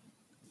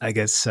 I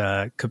guess,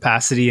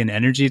 capacity and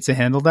energy to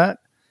handle that.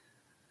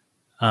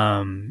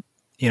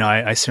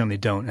 I certainly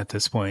don't at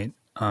this point.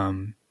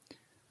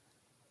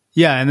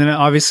 Yeah. And then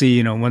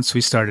obviously, once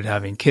we started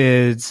having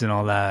kids and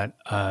all that,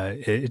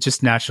 it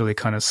just naturally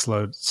kind of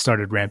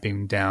started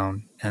ramping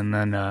down. And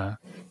then,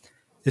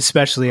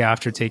 especially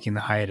after taking the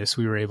hiatus,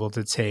 we were able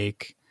to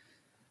take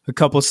a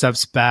couple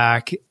steps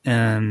back.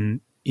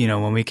 And,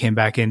 when we came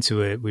back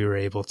into it, we were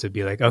able to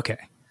be like, okay,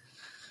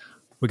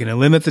 we're going to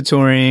limit the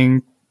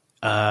touring.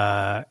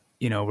 We're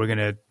going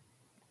to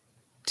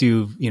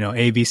do,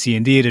 A, B, C,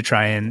 and D to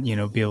try and,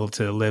 be able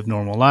to live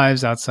normal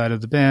lives outside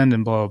of the band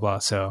and blah, blah, blah.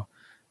 So,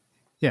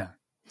 yeah.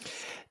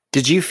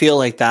 Did you feel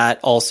like that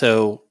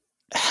also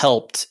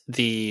helped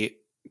the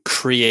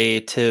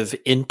creative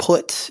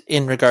input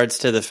in regards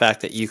to the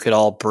fact that you could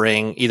all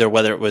bring, either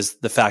whether it was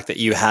the fact that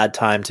you had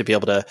time to be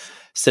able to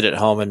sit at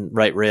home and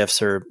write riffs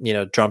or,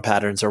 drum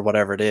patterns or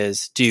whatever it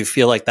is? Do you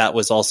feel like that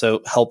was also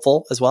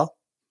helpful as well?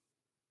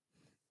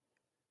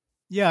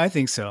 Yeah, I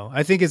think so.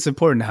 I think it's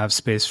important to have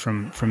space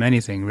from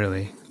anything,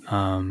 really.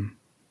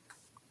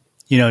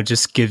 It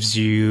just gives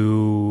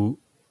you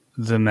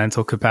the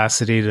mental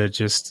capacity to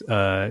just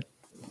to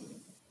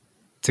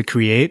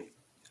create.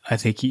 I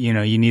think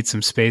you need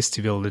some space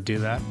to be able to do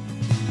that.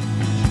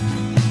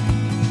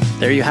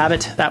 there you have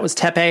it. That was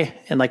Teppei.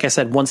 And like I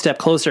said, one step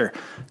closer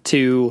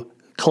to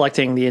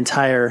collecting the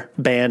entire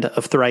band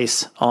of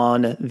Thrice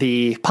on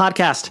the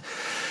podcast.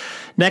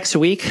 Next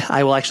week,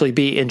 I will actually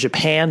be in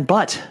Japan,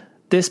 but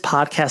this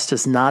podcast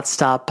does not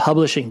stop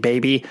publishing,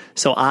 baby.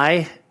 So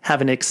I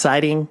have an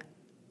exciting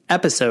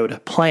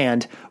episode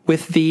planned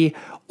with the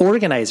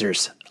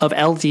organizers of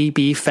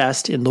LDB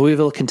Fest in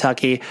Louisville,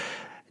 Kentucky.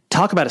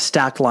 Talk about a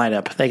stacked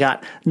lineup. They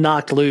got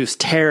Knocked Loose,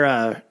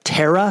 Terror,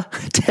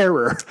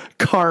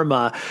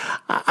 Karma.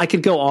 I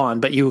could go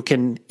on, but you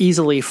can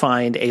easily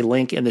find a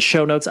link in the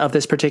show notes of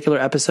this particular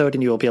episode,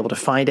 and you will be able to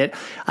find it.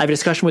 I have a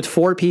discussion with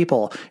 4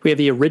 people. We have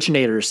the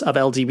originators of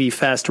LDB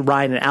Fest,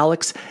 Ryan and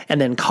Alex,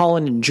 and then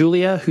Colin and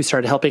Julia, who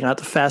started helping out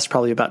the fest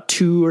probably about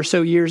 2 or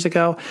so years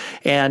ago.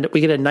 And we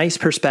get a nice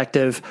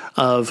perspective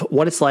of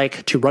what it's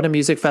like to run a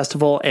music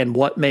festival and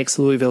what makes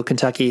Louisville,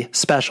 Kentucky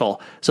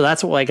special. So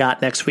that's what I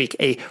got next week,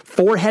 a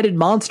 4-headed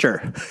monster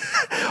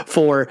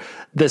for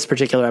this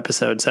particular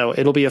episode. So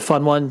it'll be a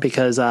fun one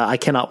because I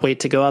cannot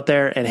wait to go out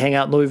there and hang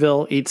out in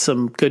Louisville, eat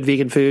some good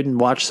vegan food,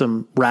 and watch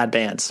some rad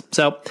bands.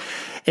 So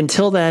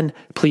until then,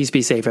 please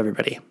be safe,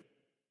 everybody.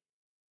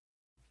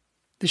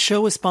 The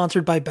show is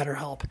sponsored by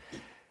BetterHelp.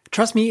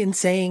 Trust me in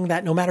saying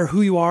that no matter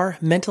who you are,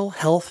 mental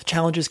health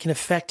challenges can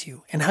affect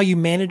you, and how you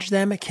manage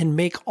them can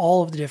make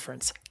all of the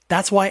difference.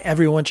 That's why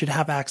everyone should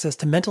have access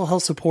to mental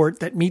health support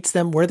that meets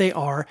them where they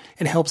are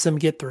and helps them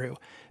get through.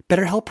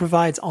 BetterHelp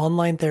provides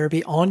online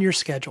therapy on your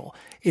schedule.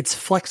 It's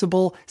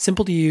flexible,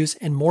 simple to use,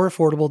 and more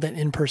affordable than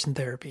in-person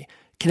therapy.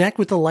 Connect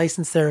with a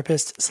licensed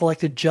therapist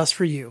selected just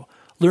for you.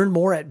 Learn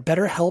more at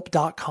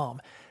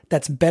betterhelp.com.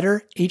 That's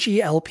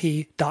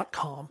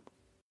betterhelp.com.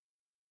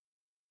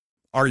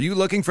 Are you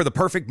looking for the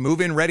perfect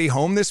move-in ready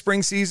home this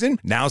spring season?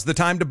 Now's the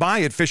time to buy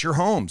at Fisher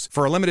Homes.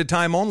 For a limited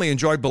time only,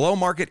 enjoy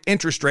below-market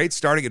interest rates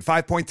starting at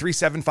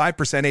 5.375%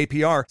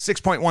 APR,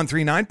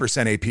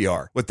 6.139%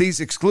 APR. With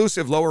these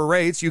exclusive lower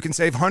rates, you can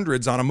save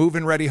hundreds on a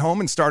move-in ready home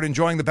and start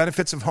enjoying the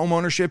benefits of home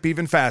ownership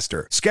even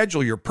faster.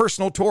 Schedule your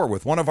personal tour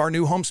with one of our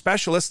new home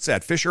specialists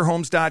at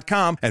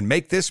FisherHomes.com and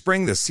make this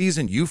spring the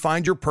season you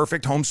find your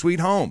perfect home sweet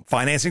home.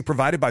 Financing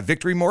provided by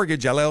Victory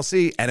Mortgage,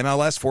 LLC,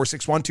 NMLS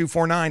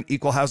 461249,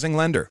 Equal Housing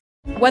Lender.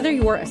 Whether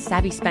you're a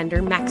savvy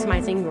spender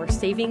maximizing your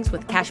savings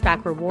with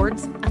cashback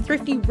rewards, a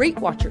thrifty rate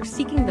watcher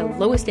seeking the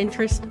lowest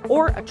interest,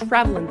 or a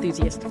travel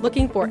enthusiast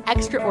looking for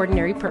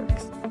extraordinary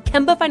perks,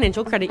 Kemba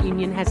Financial Credit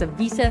Union has a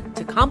visa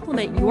to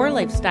complement your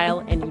lifestyle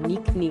and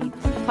unique needs.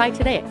 Apply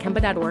today at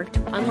Kemba.org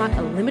to unlock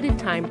a limited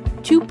time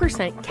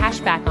 2%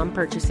 cash back on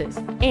purchases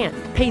and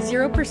pay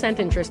 0%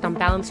 interest on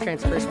balance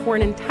transfers for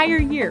an entire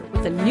year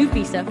with a new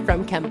visa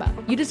from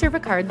Kemba. You deserve a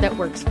card that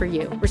works for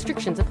you.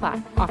 Restrictions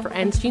apply. Offer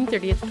ends June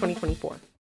 30th, 2024.